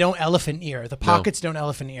 They don't elephant ear. The pockets don't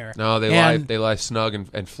elephant ear. No, they lie snug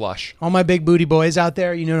and flush. All my big booty boys out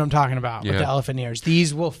there, you know what I'm talking about with Yeah. the elephant ears.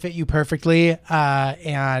 These will fit you perfectly,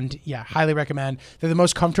 and yeah, highly recommend. They're the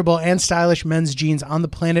most comfortable and stylish men's jeans on the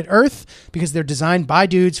planet Earth because they're designed by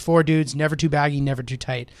dudes for dudes, never too baggy, never too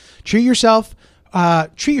tight. Treat yourself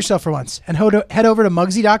for once and head over to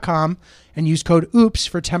Muggsy.com and use code OOPS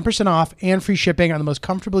for 10% off and free shipping on the most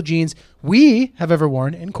comfortable jeans we have ever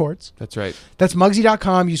worn in cords. That's right. That's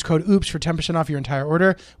Muggsy.com. Use code OOPS for 10% off your entire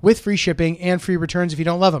order with free shipping and free returns if you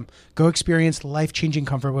don't love them. Go experience life-changing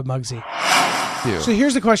comfort with Muggsy. Ew. So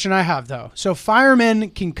here's the question I have, though. So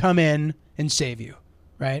firemen can come in and save you,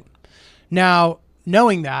 right? Now,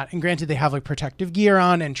 knowing that, and granted they have like protective gear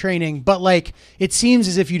on and training, but like it seems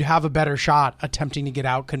as if you'd have a better shot attempting to get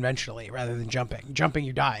out conventionally rather than jumping. Jumping,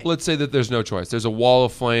 you die. Let's say that there's no choice. There's a wall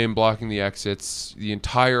of flame blocking the exits. The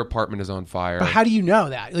entire apartment is on fire. But how do you know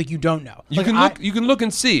that? Like you don't know. You Like, can look. You can look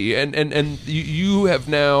and see, and you have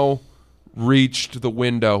now reached the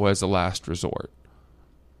window as a last resort.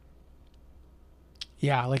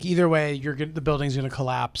 Yeah, like either way, the building's going to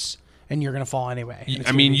collapse and you're going to fall anyway. And it's I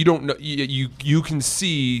gonna mean, be- you don't know. You can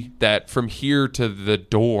see that from here to the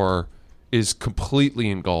door is completely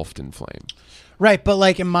engulfed in flame. Right, but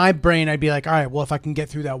like in my brain, I'd be like, all right, well, if I can get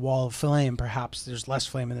through that wall of flame, perhaps there's less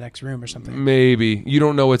flame in the next room or something. Maybe you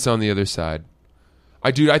don't know what's on the other side. I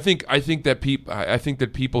think that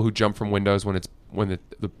people who jump from windows when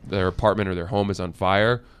their apartment or their home is on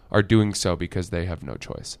fire are doing so because they have no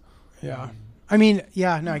choice. Yeah. I mean,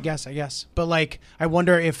 yeah, no, I guess. But like, I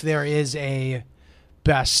wonder if there is a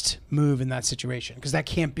best move in that situation because that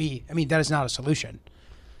can't be, I mean, that is not a solution.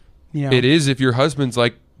 You know? It is if your husband's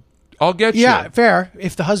like, I'll get you. Yeah, fair.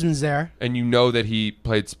 If the husband's there. And you know that he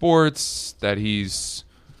played sports, that he's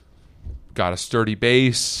got a sturdy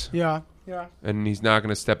base, Yeah. and he's not going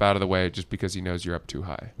to step out of the way just because he knows you're up too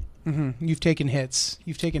high. Mm-hmm. You've taken hits.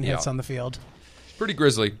 Yeah. On the field. Pretty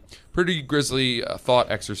grisly thought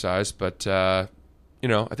exercise, but I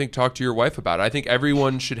think talk to your wife about it. I think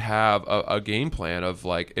everyone should have a game plan of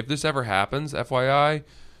like, if this ever happens, FYI,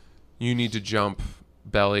 you need to jump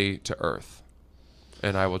belly to earth,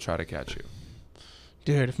 and I will try to catch you.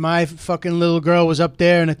 Dude, if my fucking little girl was up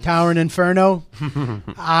there in a towering inferno,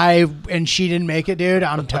 and she didn't make it, dude,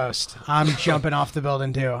 I'm toast. I'm jumping off the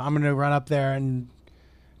building too. I'm gonna run up there, and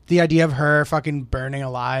the idea of her fucking burning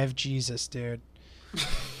alive, Jesus, dude.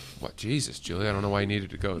 What, Jesus, Julie? I don't know why you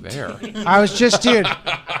needed to go there. I was just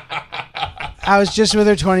with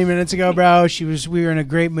her 20 minutes ago, bro. We were in a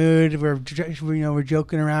great mood. We're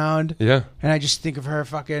joking around. Yeah. And I just think of her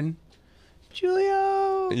fucking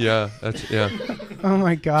Julio. Yeah, yeah. Oh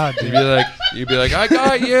my God, You'd dude. be like, I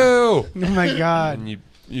got you. Oh my God. And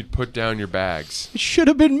you'd put down your bags. It should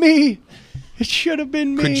have been me. It should have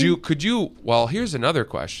been me. Could you? Well, here's another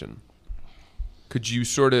question. Could you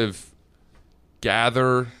sort of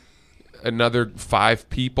gather another 5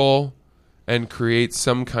 people and create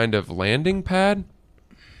some kind of landing pad?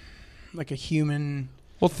 Like a human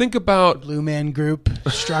Well, think about Blue Man Group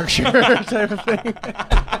structure type of thing.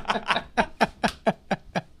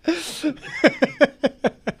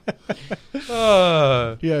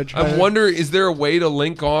 Yeah, I wonder, is there a way to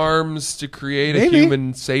link arms to create a Maybe.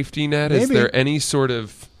 human safety net? Is Maybe. there any sort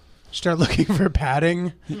of Start looking for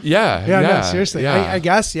padding. Yeah, No, seriously. yeah. I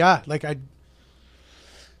guess, yeah. Like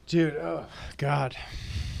dude, oh God.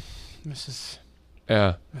 This is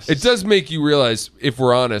Yeah. It does make you realize, if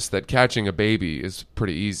we're honest, that catching a baby is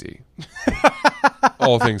pretty easy.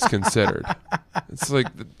 All things considered. It's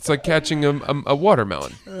like catching a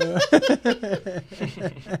watermelon. I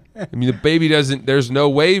mean, the baby doesn't, there's no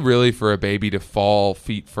way really for a baby to fall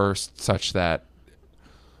feet first such that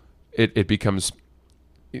it becomes,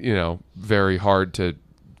 very hard to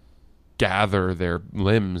gather their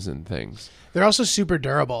limbs and things. they're also super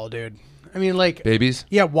durable, dude. I mean, like, Babies?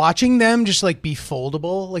 yeah, watching them just like be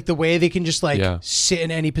foldable, like the way they can just like Yeah. sit in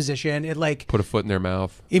any position. It like Put a foot in their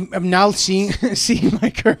mouth. I'm now seeing my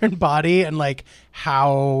current body and like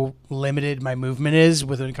how limited my movement is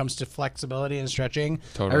when it comes to flexibility and stretching.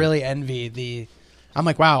 Totally. I really envy I'm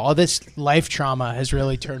like, wow, all this life trauma has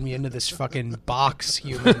really turned me into this fucking box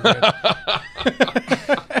human. Dude.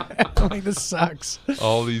 I'm like, this sucks.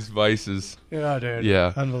 All these vices. Yeah, dude.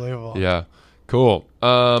 Yeah. Unbelievable. Yeah. Cool.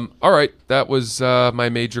 All right. That was my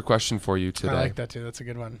major question for you today. I like that too. That's a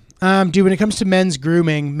good one. Dude, when it comes to men's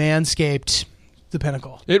grooming, Manscaped, the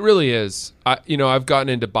pinnacle. It really is. I've gotten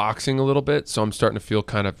into boxing a little bit, so I'm starting to feel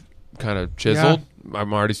kind of chiseled.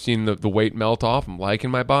 I'm already seeing the weight melt off. I'm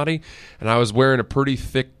liking my body. And I was wearing a pretty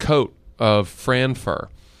thick coat of Fran fur.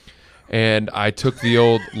 And I took the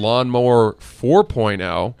old Lawnmower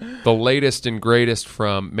 4.0, the latest and greatest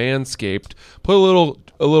from Manscaped, put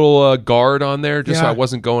a little guard on there just so I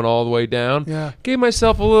wasn't going all the way down. Yeah. Gave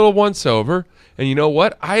myself a little once over. And you know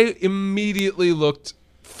what? I immediately looked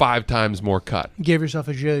 5 times more cut. Give yourself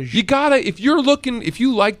a zhuzh. You gotta, if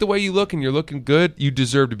you like the way you look and you're looking good, you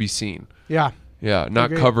deserve to be seen. Yeah. Yeah, not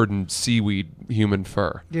Agreed. covered in seaweed human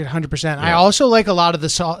fur. Dude, 100%. I also like a lot of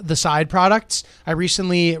the side products. I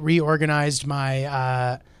recently reorganized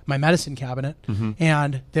my my medicine cabinet,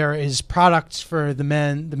 and there is products for the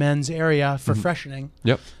men's area for freshening.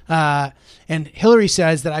 Yep. And Hillary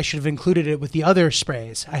says that I should have included it with the other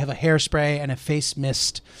sprays. I have a hairspray and a face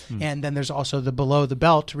mist, and then there's also the below the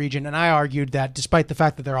belt region. And I argued that despite the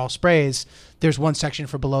fact that they're all sprays, there's one section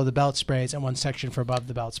for below the belt sprays and one section for above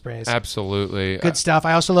the belt sprays. Absolutely. Good stuff.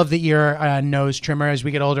 I also love the ear nose trimmer. As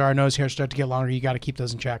we get older, our nose hairs start to get longer. You got to keep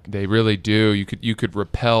those in check. They really do. You could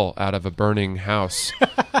repel out of a burning house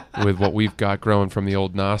with what we've got growing from the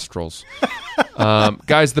old nostrils.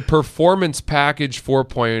 Guys, the Performance Package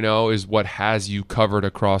 4.0 is what has you covered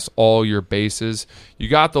across all your bases. You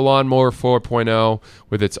got the Lawnmower 4.0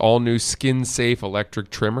 with its all-new skin-safe electric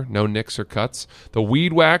trimmer, no nicks or cuts. The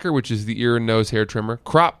Weed Whacker, which is the ear and nose hair trimmer.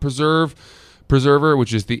 Crop Preserver,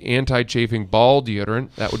 which is the anti-chafing ball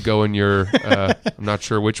deodorant. That would go in your, I'm not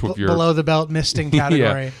sure which of your... Below the belt misting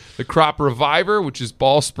category. Yeah. The Crop Reviver, which is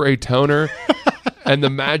ball spray toner. And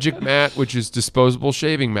the Magic Mat, which is disposable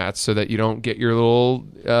shaving mats, so that you don't get your little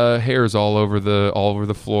hairs all over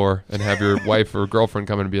the floor and have your wife or girlfriend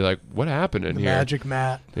come in and be like, "What happened in here?" Magic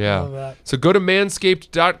mat. Yeah. Love that. So go to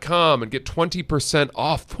manscaped.com and get 20%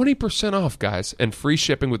 off. 20% off, guys, and free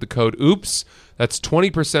shipping with the code OOPS. That's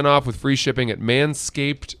 20% off with free shipping at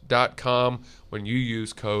manscaped.com when you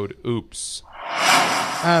use code OOPS.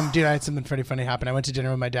 Dude, I had something pretty funny happen. I went to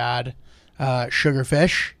dinner with my dad.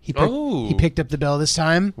 Sugarfish. He picked up the bill this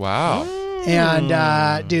time. Wow.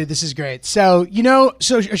 And dude, this is great. So a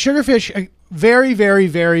Sugarfish, very, very,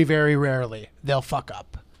 very, very rarely they'll fuck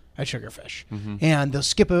up at Sugarfish, and they'll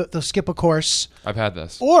skip a course. I've had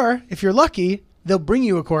this. Or if you're lucky, they'll bring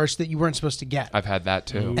you a course that you weren't supposed to get. I've had that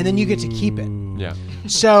too. And then you get to keep it. Yeah.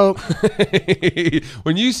 So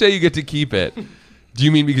when you say you get to keep it, do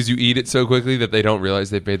you mean because you eat it so quickly that they don't realize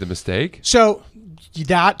they've made the mistake? So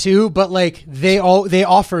that too, but like they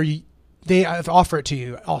offer it to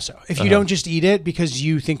you also. If you don't just eat it because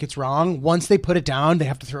you think it's wrong, once they put it down, they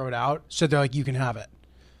have to throw it out. So they're like, you can have it.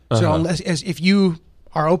 So if you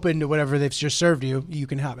are open to whatever they've just served you, you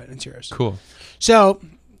can have it. It's yours. Cool. So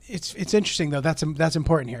it's interesting though. That's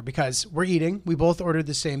important here because we're eating. We both ordered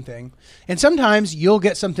the same thing, and sometimes you'll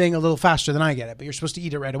get something a little faster than I get it, but you're supposed to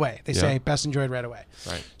eat it right away. They say best enjoyed right away.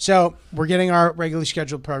 Right. So we're getting our regularly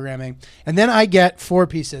scheduled programming, and then I get 4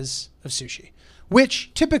 pieces of sushi,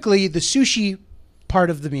 which typically the sushi part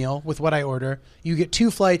of the meal with what I order, you get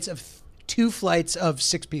 2 flights of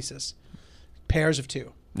 6 pieces, pairs of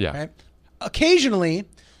 2. Yeah. Right? Occasionally,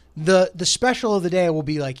 the special of the day will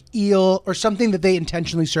be like eel or something that they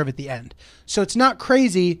intentionally serve at the end. So it's not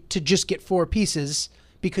crazy to just get 4 pieces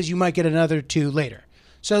because you might get another 2 later.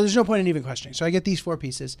 So there's no point in even questioning. So I get these 4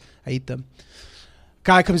 pieces. I eat them.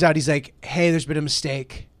 Guy comes out. He's like, "Hey, there's been a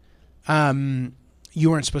mistake. You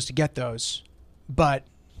weren't supposed to get those, but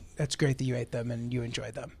that's great that you ate them and you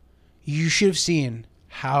enjoyed them. You should have seen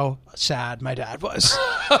how sad my dad was."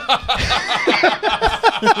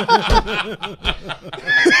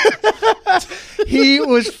 He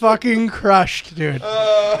was fucking crushed, dude.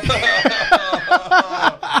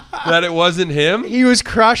 That it wasn't him? He was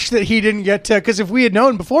crushed that he didn't get to, because if we had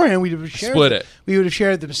known beforehand, we would have shared Split it. We would have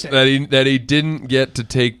shared the mistake. That he didn't get to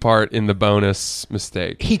take part in the bonus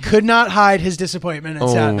mistake. He could not hide his disappointment and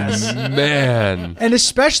sadness. Man. And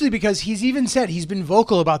especially because he's even said, he's been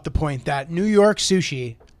vocal about the point that New York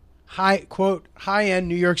sushi, high-end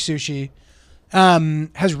New York sushi,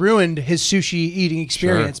 has ruined his sushi eating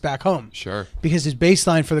experience back home. Sure. Because his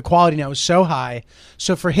baseline for the quality now is so high.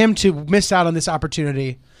 So for him to miss out on this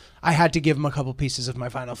opportunity, I had to give him a couple pieces of my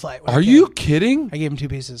final flight. Are you kidding? I gave him 2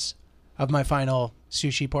 pieces. of my final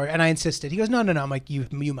sushi portion. And I insisted. He goes, no. I'm like, you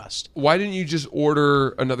must. Why didn't you just order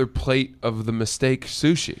another plate of the mistake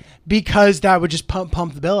sushi? Because that would just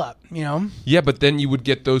pump the bill up, you know? Yeah, but then you would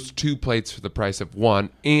get those 2 plates for the price of one,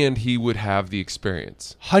 and he would have the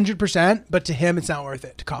experience. 100%, but to him, it's not worth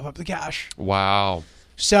it to cough up the cash. Wow.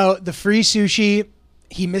 So the free sushi,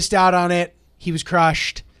 he missed out on it. He was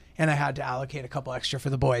crushed, and I had to allocate a couple extra for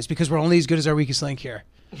the boys because we're only as good as our weakest link here.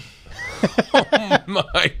 Oh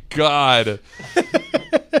my God.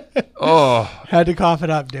 Oh, Had to cough it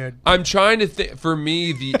up, dude. I'm trying to think. For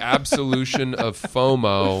me, the absolution of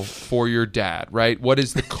FOMO for your dad, right? What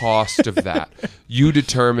is the cost of that? You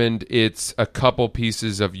determined it's a couple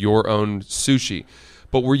pieces of your own sushi,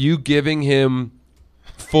 but were you giving him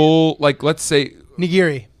full, like, let's say,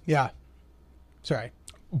 Nigiri, yeah. Sorry.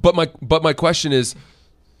 but my question is,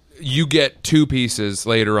 you get 2 pieces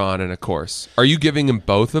later on in a course. Are you giving him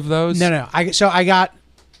both of those? No.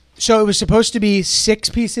 So it was supposed to be 6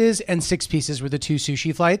 pieces, and 6 pieces were the 2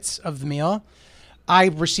 sushi flights of the meal. I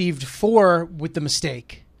received 4 with the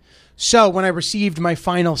mistake. So when I received my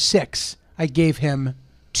final 6, I gave him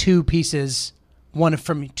 2 pieces, one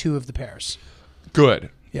from 2 of the pairs.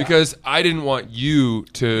 Good. Yeah. Because I didn't want you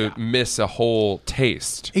to miss a whole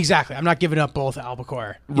taste. Exactly. I'm not giving up both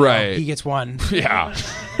albacore. You know, Right. he gets one. Yeah.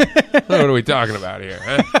 What are we talking about here?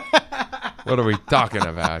 Huh? What are we talking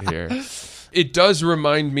about here? It does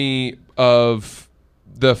remind me of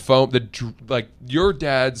the phone, like your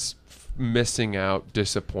dad's missing out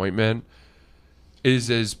disappointment is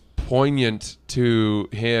as poignant to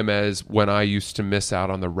him as when I used to miss out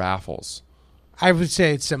on the raffles. I would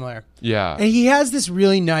say it's similar. Yeah. And he has this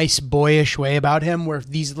really nice boyish way about him where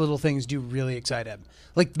these little things do really excite him.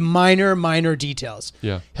 Like minor details.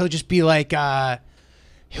 Yeah. He'll just be like,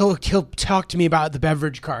 he'll talk to me about the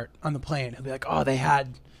beverage cart on the plane. He'll be like, oh, they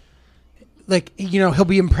had, like, you know, he'll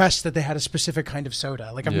be impressed that they had a specific kind of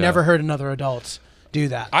soda. Like, I've Yeah. never heard another adult do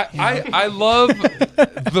that. I love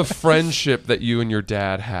the friendship that you and your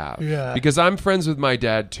dad have. Yeah. Because I'm friends with my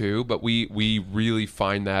dad too, but we really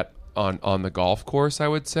find that on the golf course, I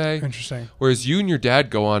would say. Interesting. Whereas you and your dad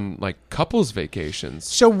go on like couples vacations.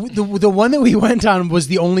 So the one that we went on was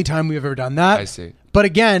the only time we've ever done that. I see. But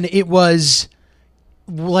again, it was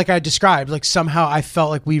like I described. Like somehow I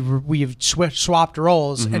felt like we've swapped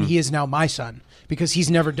roles, and he is now my son because he's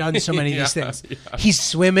never done so many of these things. Yeah. He's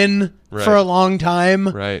swimming Right. for a long time.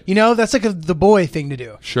 Right. You know, that's like the boy thing to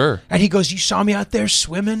do. Sure. And he goes, "You saw me out there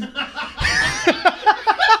swimming."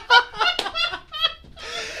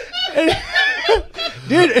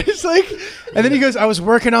 Dude, it's like, and then he goes, I was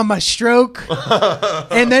working on my stroke.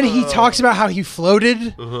 And then he talks about how he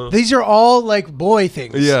floated. These are all like boy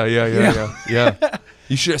things. Yeah.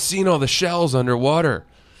 You should have seen all the shells underwater.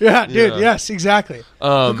 Yeah, dude. Yeah. Yes, exactly.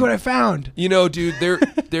 Look what I found. You know, dude,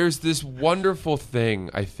 there's this wonderful thing,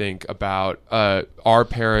 I think, about our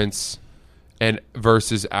parents and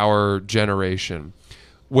versus our generation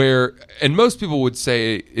where, and most people would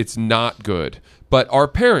say it's not good, but our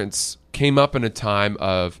parents came up in a time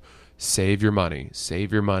of save your money,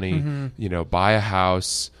 you know, buy a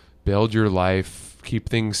house, build your life, keep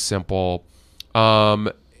things simple.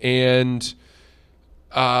 And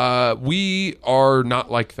we are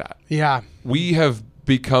not like that. Yeah. We have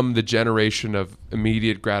become the generation of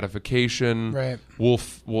immediate gratification. Right. We'll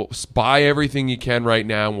buy everything you can right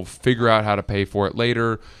now, and we'll figure out how to pay for it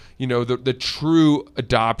later. You know, the true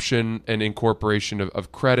adoption and incorporation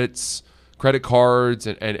of credit cards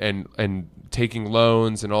and taking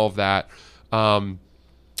loans and all of that,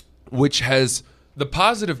 which has the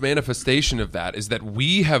positive manifestation of that is that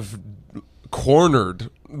we have cornered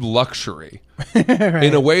luxury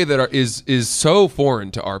in a way that is so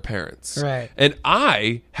foreign to our parents. Right. And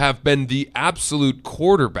I have been the absolute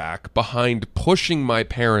quarterback behind pushing my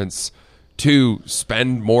parents to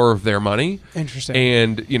spend more of their money. Interesting.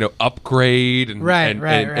 And, you know, upgrade and Right.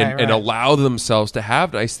 allow themselves to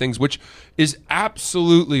have nice things, which is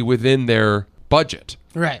absolutely within their budget.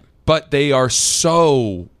 Right. But they are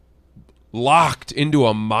so locked into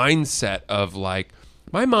a mindset of like,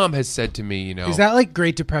 my mom has said to me, you know, Is that like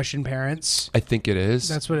Great Depression parents? I think it is.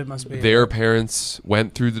 That's what it must be. Their parents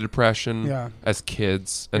went through the Depression Yeah. as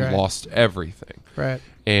kids and Right. lost everything. Right.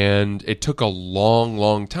 And it took a long,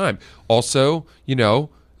 long time. Also, you know,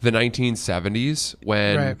 the 1970s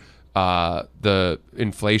when the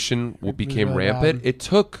inflation became really rampant, bad. it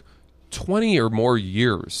took 20 or more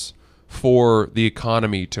years for the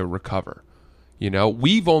economy to recover. You know,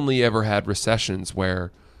 we've only ever had recessions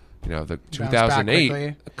where, you know, the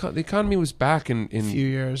 2008, the economy was back in A few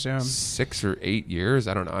years, yeah. 6 or 8 years.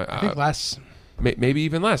 I don't know. I think less. maybe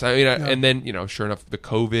even less. I mean, and then sure enough, the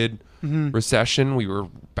COVID recession, we were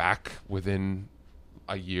back within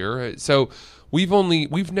a year. So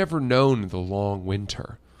we've never known the long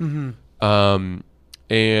winter, and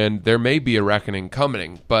there may be a reckoning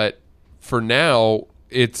coming, but for now,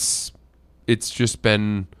 it's just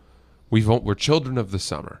been we're children of the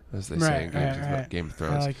summer, as they say in Game of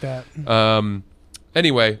Thrones. I like that.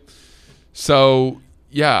 Anyway, so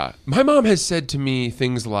yeah, my mom has said to me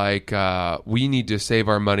things like, we need to save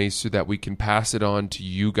our money so that we can pass it on to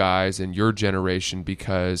you guys and your generation,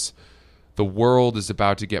 because the world is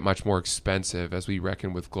about to get much more expensive as we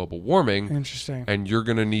reckon with global warming. Interesting. And you're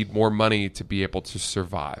going to need more money to be able to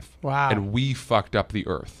survive. Wow. And we fucked up the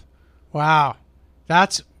earth. Wow.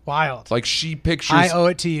 That's wild. Like she pictures... I owe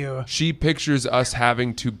it to you. She pictures us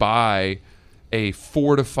having to buy a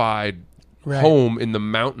fortified home in the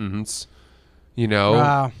mountains,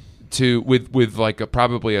 Wow. with like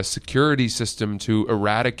probably a security system to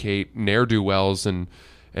eradicate ne'er-do-wells and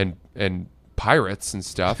pirates and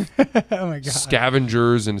stuff. Oh my God.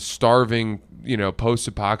 Scavengers and starving,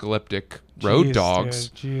 post-apocalyptic road dogs.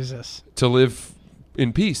 Dude, Jesus. To live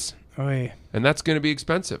in peace. Oy. And that's going to be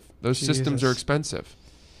expensive. Those systems are expensive.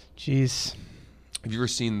 Jeez. Have you ever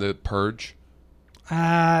seen The Purge?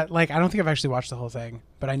 I don't think I've actually watched the whole thing,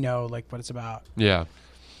 but I know what it's about. Yeah.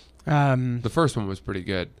 The first one was pretty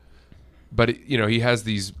good. But, he has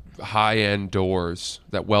these high-end doors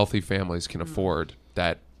that wealthy families can afford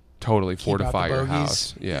that totally fortify your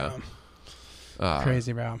house. Yeah.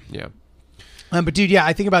 Crazy, bro. Yeah. But dude, yeah,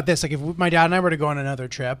 I think about this. Like, if my dad and I were to go on another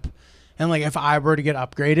trip, and if I were to get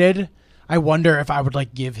upgraded, I wonder if I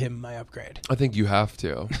would give him my upgrade. I think you have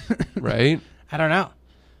to, right? I don't know.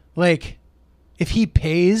 If he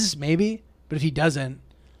pays, maybe, but if he doesn't,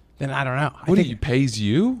 then I don't know. What, he pays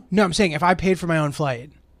you? No, I'm saying if I paid for my own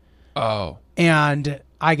flight. Oh. And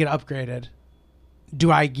I get upgraded,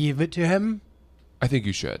 do I give it to him? I think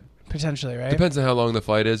you should. Potentially, right? Depends on how long the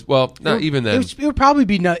flight is. Well, not even then. It would probably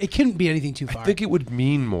be it couldn't be anything too far. I think it would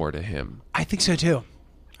mean more to him. I think so too.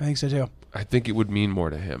 I think it would mean more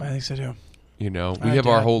to him. I think so too. We have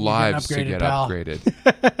our whole lives to get upgraded.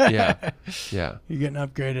 Yeah. Yeah. You're getting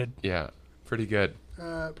upgraded. Yeah. Pretty good.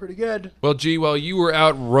 Pretty good. Well, G, while you were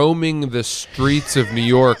out roaming the streets of New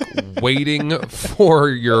York waiting for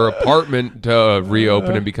your apartment to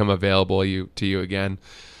reopen and become available to you again,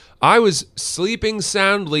 I was sleeping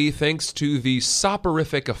soundly thanks to the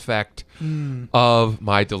soporific effect of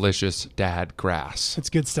my delicious dad grass.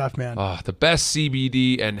 It's good stuff, man. The best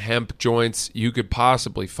CBD and hemp joints you could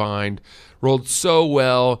possibly find. Rolled so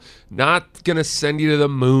well. Not going to send you to the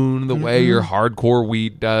moon the way your hardcore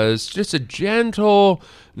weed does. Just a gentle,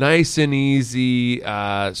 nice and easy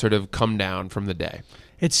sort of come down from the day.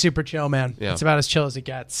 It's super chill, man. Yeah. It's about as chill as it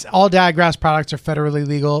gets. All dad grass products are federally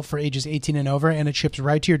legal for ages 18 and over, and it ships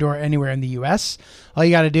right to your door anywhere in the U.S. All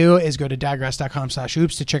you got to do is go to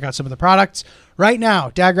dadgrass.com/oops to check out some of the products. Right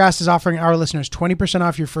now, Dadgrass is offering our listeners 20%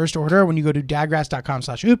 off your first order when you go to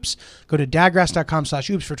dadgrass.com/oops. Go to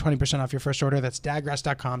dadgrass.com/oops for 20% off your first order. That's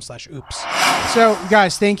dadgrass.com/oops. So,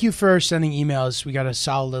 guys, thank you for sending emails. We got a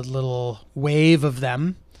solid little wave of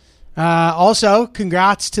them. Also,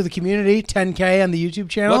 congrats to the community, 10K on the YouTube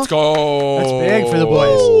channel. Let's go. That's big for the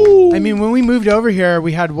boys. I mean, when we moved over here,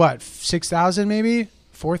 we had 6,000 maybe?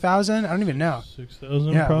 4,000? I don't even know.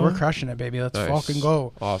 6,000 Yeah, probably? we're crushing it, baby. Let's Nice. fucking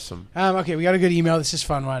go. Awesome. Okay, we got a good email. This is a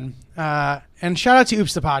fun one. And shout out to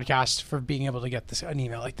Oops the Podcast for being able to get an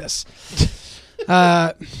email like this.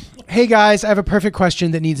 Hey guys, I have a perfect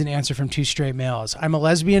question that needs an answer from two straight males. I'm a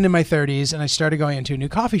lesbian in my 30s and I started going into a new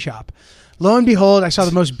coffee shop. Lo and behold, I saw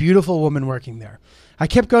the most beautiful woman working there. I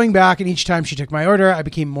kept going back, and each time she took my order, I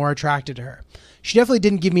became more attracted to her. She definitely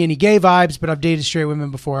didn't give me any gay vibes, but I've dated straight women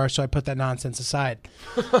before, so I put that nonsense aside.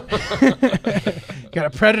 Got a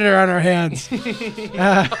predator on our hands.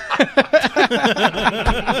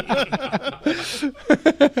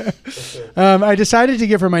 I decided to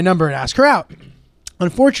give her my number and ask her out.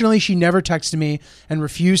 Unfortunately, she never texted me and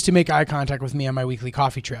refused to make eye contact with me on my weekly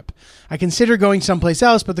coffee trip. I considered going someplace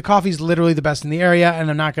else, but the coffee's literally the best in the area, and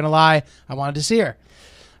I'm not going to lie, I wanted to see her.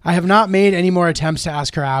 I have not made any more attempts to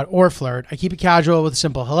ask her out or flirt. I keep it casual with a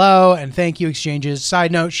simple hello and thank you exchanges.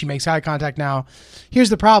 Side note, she makes eye contact now. Here's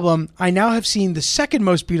the problem. I now have seen the second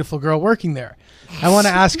most beautiful girl working there. I want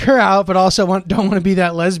to ask her out, but also don't want to be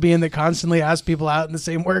that lesbian that constantly asks people out in the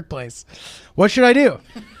same workplace. What should I do?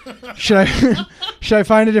 Should I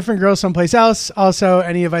find a different girl someplace else? Also,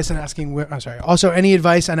 any advice on asking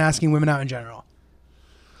women out in general?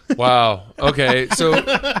 Wow. Okay. So,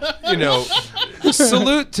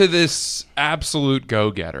 salute to this absolute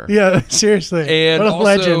go-getter. Yeah, seriously. And what a also,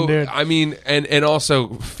 legend, dude. I mean, and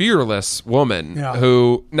also fearless woman Yeah.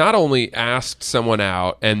 who not only asked someone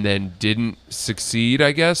out and then didn't succeed,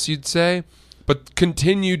 I guess you'd say, but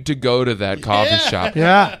continued to go to that coffee shop.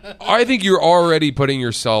 Yeah, I think you're already putting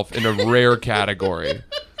yourself in a rare category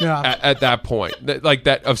yeah, at that point. Like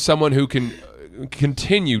that of someone who can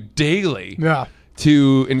continue daily yeah.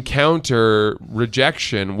 to encounter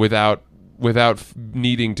rejection without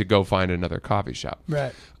needing to go find another coffee shop.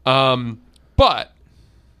 Right. But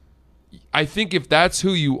I think if that's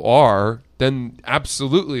who you are, then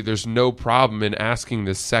absolutely there's no problem in asking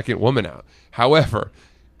this second woman out. However,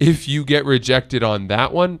 if you get rejected on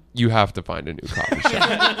that one, you have to find a new coffee shop.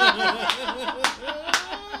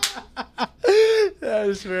 That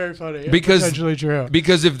is very funny. Because- Potentially true.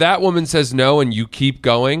 Because if that woman says no and you keep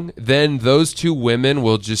going, then those two women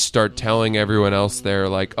will just start telling everyone else there,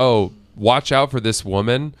 like, oh, watch out for this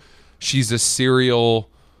woman. She's a serial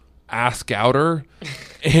ask-outer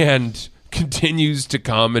and continues to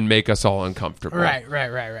come and make us all uncomfortable. Right.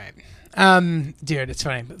 Dude, it's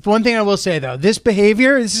funny. One thing I will say, though, this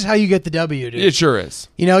behavior, this is how you get the W, dude. It sure is.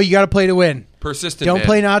 You know, you got to play to win. Persistent Don't man.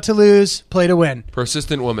 play not to lose, play to win.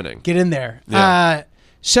 Persistent womaning. Get in there. Yeah.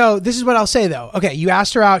 So this is what I'll say, though. Okay, you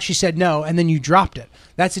asked her out, she said no, and then you dropped it.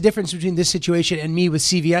 That's the difference between this situation and me with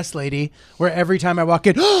CVS lady, where every time I walk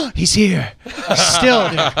in, oh, he's here. Still,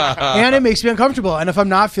 dude. And it makes me uncomfortable. And if I'm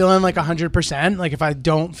not feeling like 100%, like if I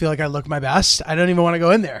don't feel like I look my best, I don't even want to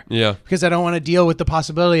go in there. Yeah. Because I don't want to deal with the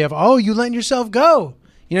possibility of, oh, you letting yourself go.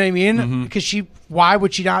 You know what I mean? Because why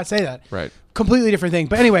would she not say that? Right. Completely different thing.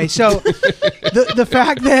 But anyway, so the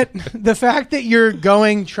fact that you're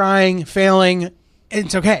going, trying, failing,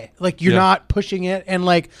 it's okay. Like you're Yeah. not pushing it, and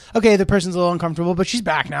like, okay, the person's a little uncomfortable, but she's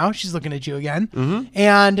back now. She's looking at you again,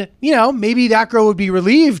 and you know, maybe that girl would be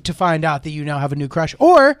relieved to find out that you now have a new crush,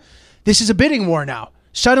 or this is a bidding war now.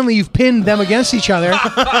 Suddenly, you've pinned them against each other.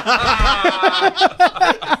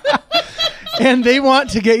 And they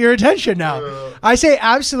want to get your attention now. I say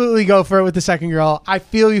absolutely go for it with the second girl. I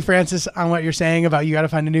feel you, Francis, on what you're saying about you got to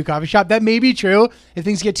find a new coffee shop. That may be true if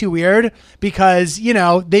things get too weird because, you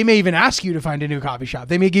know, they may even ask you to find a new coffee shop.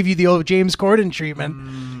 They may give you the old James Corden treatment,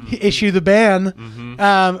 issue the ban.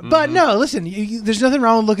 But no, listen, there's nothing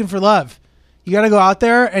wrong with looking for love. You got to go out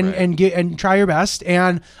there and get and try your best.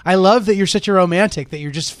 And I love that you're such a romantic that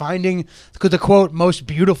you're just finding the quote most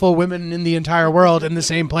beautiful women in the entire world in the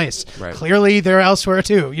same place. Right. Clearly, they're elsewhere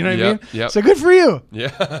too. You know what I mean? Yep. So good for you.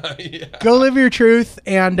 Yeah. Yeah. Go live your truth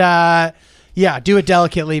and do it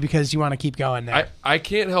delicately because you want to keep going there. I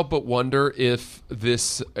can't help but wonder if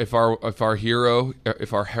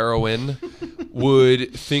our heroine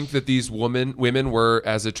would think that these women were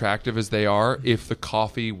as attractive as they are if the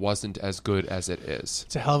coffee wasn't as good as it is.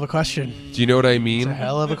 It's a hell of a question. Do you know what I mean? It's a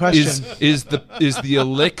hell of a question. Is the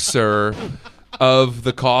elixir of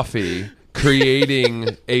the coffee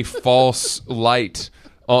creating a false light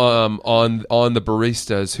on the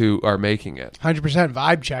baristas who are making it? 100%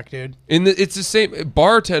 vibe check, dude. It's the same.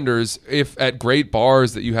 Bartenders, if at great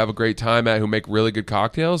bars that you have a great time at, who make really good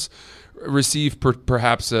cocktails, receive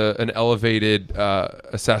perhaps an elevated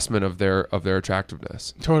assessment of their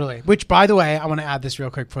attractiveness. Totally. Which, by the way, I want to add this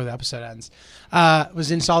real quick before the episode ends.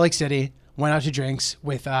 Was in Salt Lake City. Went out to drinks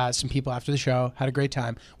with some people after the show. Had a great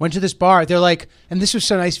time. Went to this bar. They're like, and this was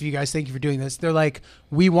so nice of you guys. Thank you for doing this. They're like,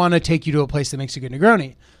 we want to take you to a place that makes a good Negroni.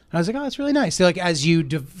 And I was like, oh, that's really nice. They're like, as you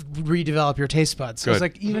redevelop your taste buds. So I was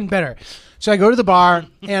like, even better. So I go to the bar,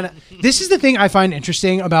 and this is the thing I find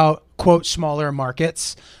interesting about, quote, smaller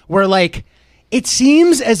markets, where like, it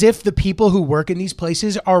seems as if the people who work in these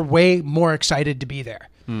places are way more excited to be there.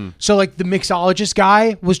 So like the mixologist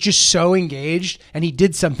guy was just so engaged, and he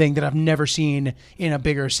did something that I've never seen in a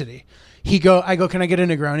bigger city. I go, can I get a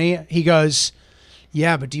Negroni? He goes,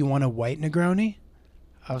 yeah, but do you want a white Negroni?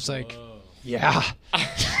 I was like, yeah.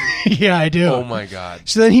 Yeah, I do. Oh my God.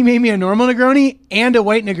 So then he made me a normal Negroni and a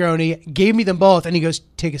white Negroni, gave me them both, and he goes,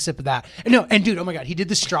 take a sip of that. And dude, oh my God, he did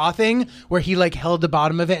the straw thing where he like held the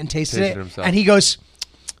bottom of it and tasted it. Himself. And he goes,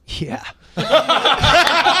 yeah.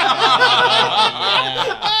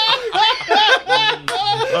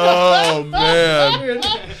 Oh man.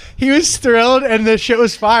 He was thrilled, and the shit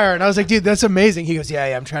was fire. And I was like, dude, that's amazing. He goes, yeah,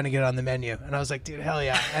 I'm trying to get it on the menu. And I was like, dude, hell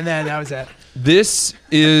yeah. And then that was it. This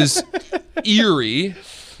is eerie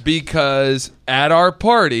because at our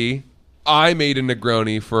party, I made a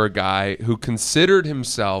Negroni for a guy who considered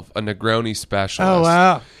himself a Negroni specialist. Oh,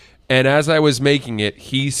 wow. And as I was making it,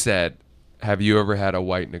 he said, have you ever had a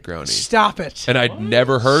white Negroni? Stop it. And I'd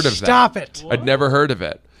never heard of that. Stop it. I'd never heard of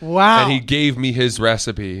it. Wow. And he gave me his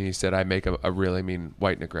recipe. He said, I make a really mean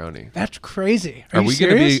white Negroni. That's crazy. Are you we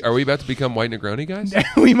serious? Are we about to become white Negroni guys?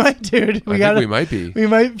 We might, dude. I think we might be. We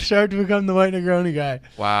might start to become the white Negroni guy.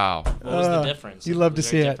 Wow. What was the difference? you'd love to Was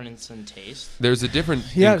see there a it. difference in taste? There's a different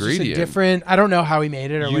Yeah, it's ingredient. just a different. I don't know how he made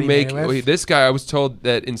it or what You he make made it with. this guy. I was told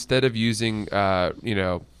that instead of using, I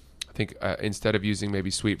think instead of using maybe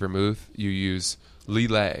sweet vermouth, you use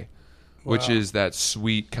Lillet, which Wow. is that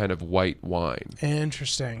sweet kind of white wine,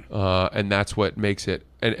 Interesting. and that's what makes it.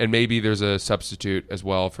 And maybe there's a substitute as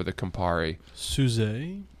well for the Campari. Suze.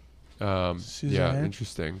 Yeah, Suzanne?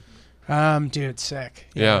 interesting. Dude, sick.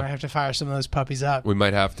 Yeah. I have to fire some of those puppies up. We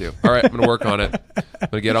might have to. All right, I'm going to work on it. I'm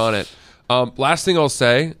going to get on it. Last thing I'll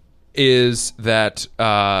say is that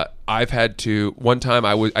I've had to. One time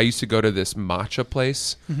I used to go to this matcha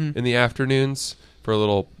place in the afternoons for a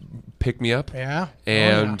little pick me up. Yeah.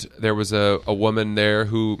 And there was a woman there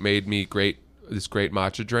who made me this great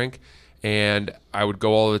matcha drink. And I would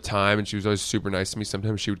go all the time, and she was always super nice to me.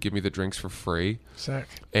 Sometimes she would give me the drinks for free. Sick.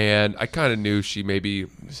 And I kind of knew she maybe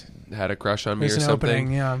had a crush on me There's or an something.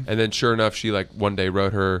 opening, yeah. And then sure enough, she one day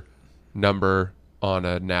wrote her number on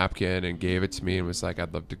a napkin and gave it to me and was like,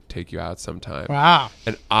 I'd love to take you out sometime. Wow.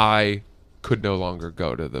 And I could no longer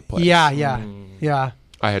go to the place. Yeah. Yeah.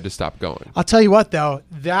 I had to stop going. I'll tell you what, though,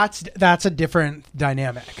 that's a different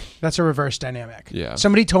dynamic. That's a reverse dynamic. Yeah.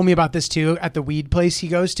 Somebody told me about this too at the weed place he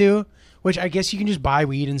goes to, which I guess you can just buy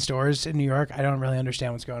weed in stores in New York. I don't really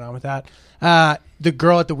understand what's going on with that. The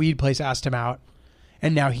girl at the weed place asked him out,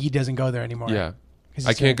 and now he doesn't go there anymore. Yeah. 'Cause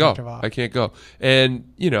I it's can't very go. off. I can't go. And,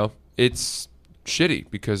 it's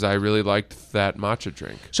shitty because I really liked that matcha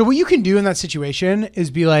drink. So what you can do in that situation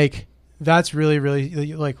is be like, that's really,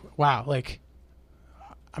 really like, wow, like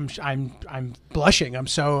I'm blushing. I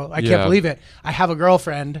Yeah. can't believe it. I have a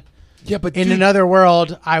girlfriend. Yeah, but In another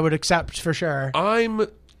world, I would accept for sure. I'm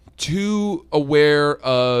too aware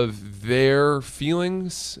of their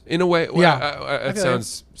feelings in a way. Well, Yeah. it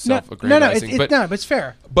sounds No, self-aggrandizing. no, but it's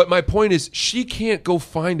fair. But my point is, she can't go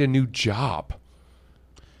find a new job.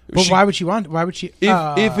 But why would she want? Why would she?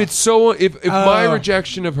 If it's so, if my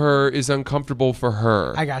rejection of her is uncomfortable for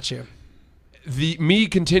her, I got you. me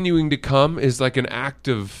continuing to come is like an act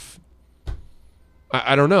of.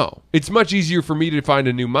 I don't know. It's much easier for me to find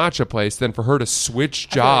a new matcha place than for her to switch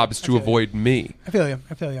jobs to avoid me. I feel you.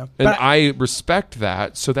 And But I respect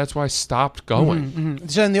that, so that's why I stopped going.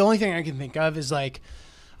 so then the only thing I can think of is like,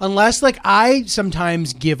 unless like I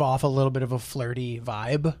sometimes give off a little bit of a flirty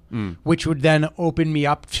vibe, which would then open me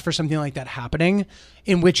up for something like that happening.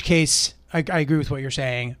 In which case, I agree with what you're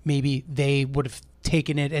saying. Maybe they would have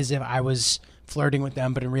taken it as if I was flirting with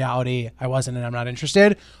them, but in reality, I wasn't, and I'm not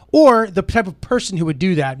interested. Or the type of person who would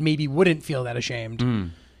do that maybe wouldn't feel that ashamed. Does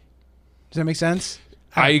that make sense?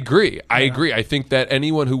 I agree. I agree. I think that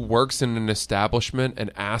anyone who works in an establishment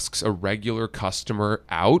and asks a regular customer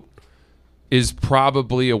out is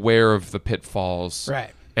probably aware of the pitfalls,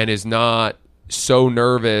 Right. and is not so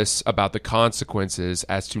nervous about the consequences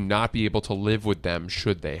as to not be able to live with them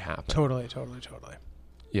should they happen. Totally.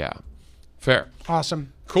 Yeah. Fair.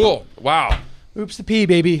 Awesome. Cool. Wow. Oops the pee,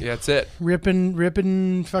 baby. Yeah, that's it.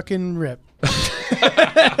 Rippin' fucking rip.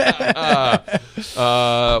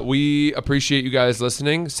 We appreciate you guys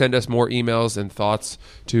listening. Send us more emails and thoughts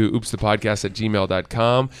to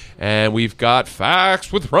oopsthepodcast@gmail.com. And we've got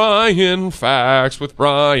Facts with Ryan. Da,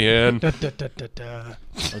 da, da, da, da.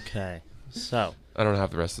 Okay, so I don't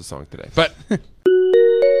have the rest of the song today, but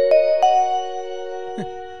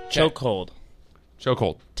chokehold.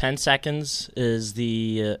 chokehold. 10 seconds is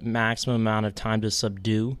the maximum amount of time to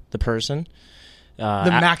subdue the person.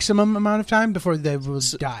 The maximum amount of time before they will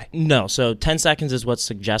die. No, so 10 seconds is what's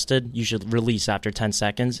suggested. You should release after 10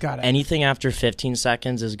 seconds. Got it. Anything after 15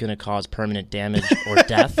 seconds is going to cause permanent damage or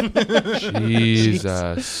death.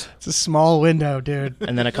 Jesus. It's a small window, dude.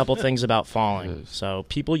 And then a couple things about falling. So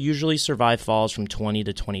people usually survive falls from 20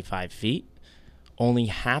 to 25 feet. Only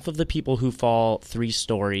half of the people who fall 3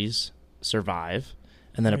 stories survive.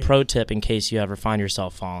 And then a pro tip in case you ever find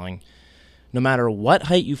yourself falling. No matter what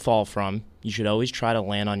height you fall from, you should always try to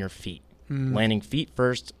land on your feet. Landing feet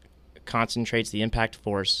first concentrates the impact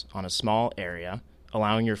force on a small area,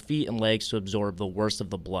 allowing your feet and legs to absorb the worst of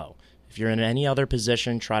the blow. If you're in any other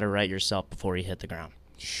position, try to right yourself before you hit the ground.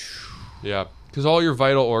 Yeah. Because all your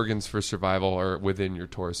vital organs for survival are within your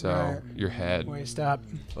torso, your head. Waist up.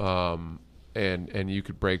 And you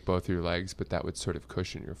could break both your legs, but that would sort of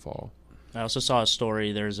cushion your fall. I also saw a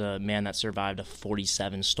story. There's a man that survived a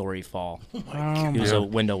 47-story fall. Oh He was Yeah. a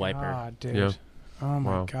window wiper. God, dude. Yeah. Oh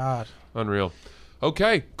my Wow. God. Unreal.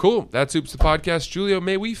 Okay, cool. That's Oops the Podcast. Julio,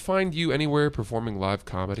 may we find you anywhere performing live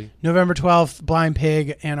comedy? November 12th, Blind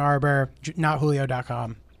Pig, Ann Arbor,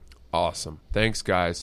 notjulio.com. Awesome. Thanks, guys.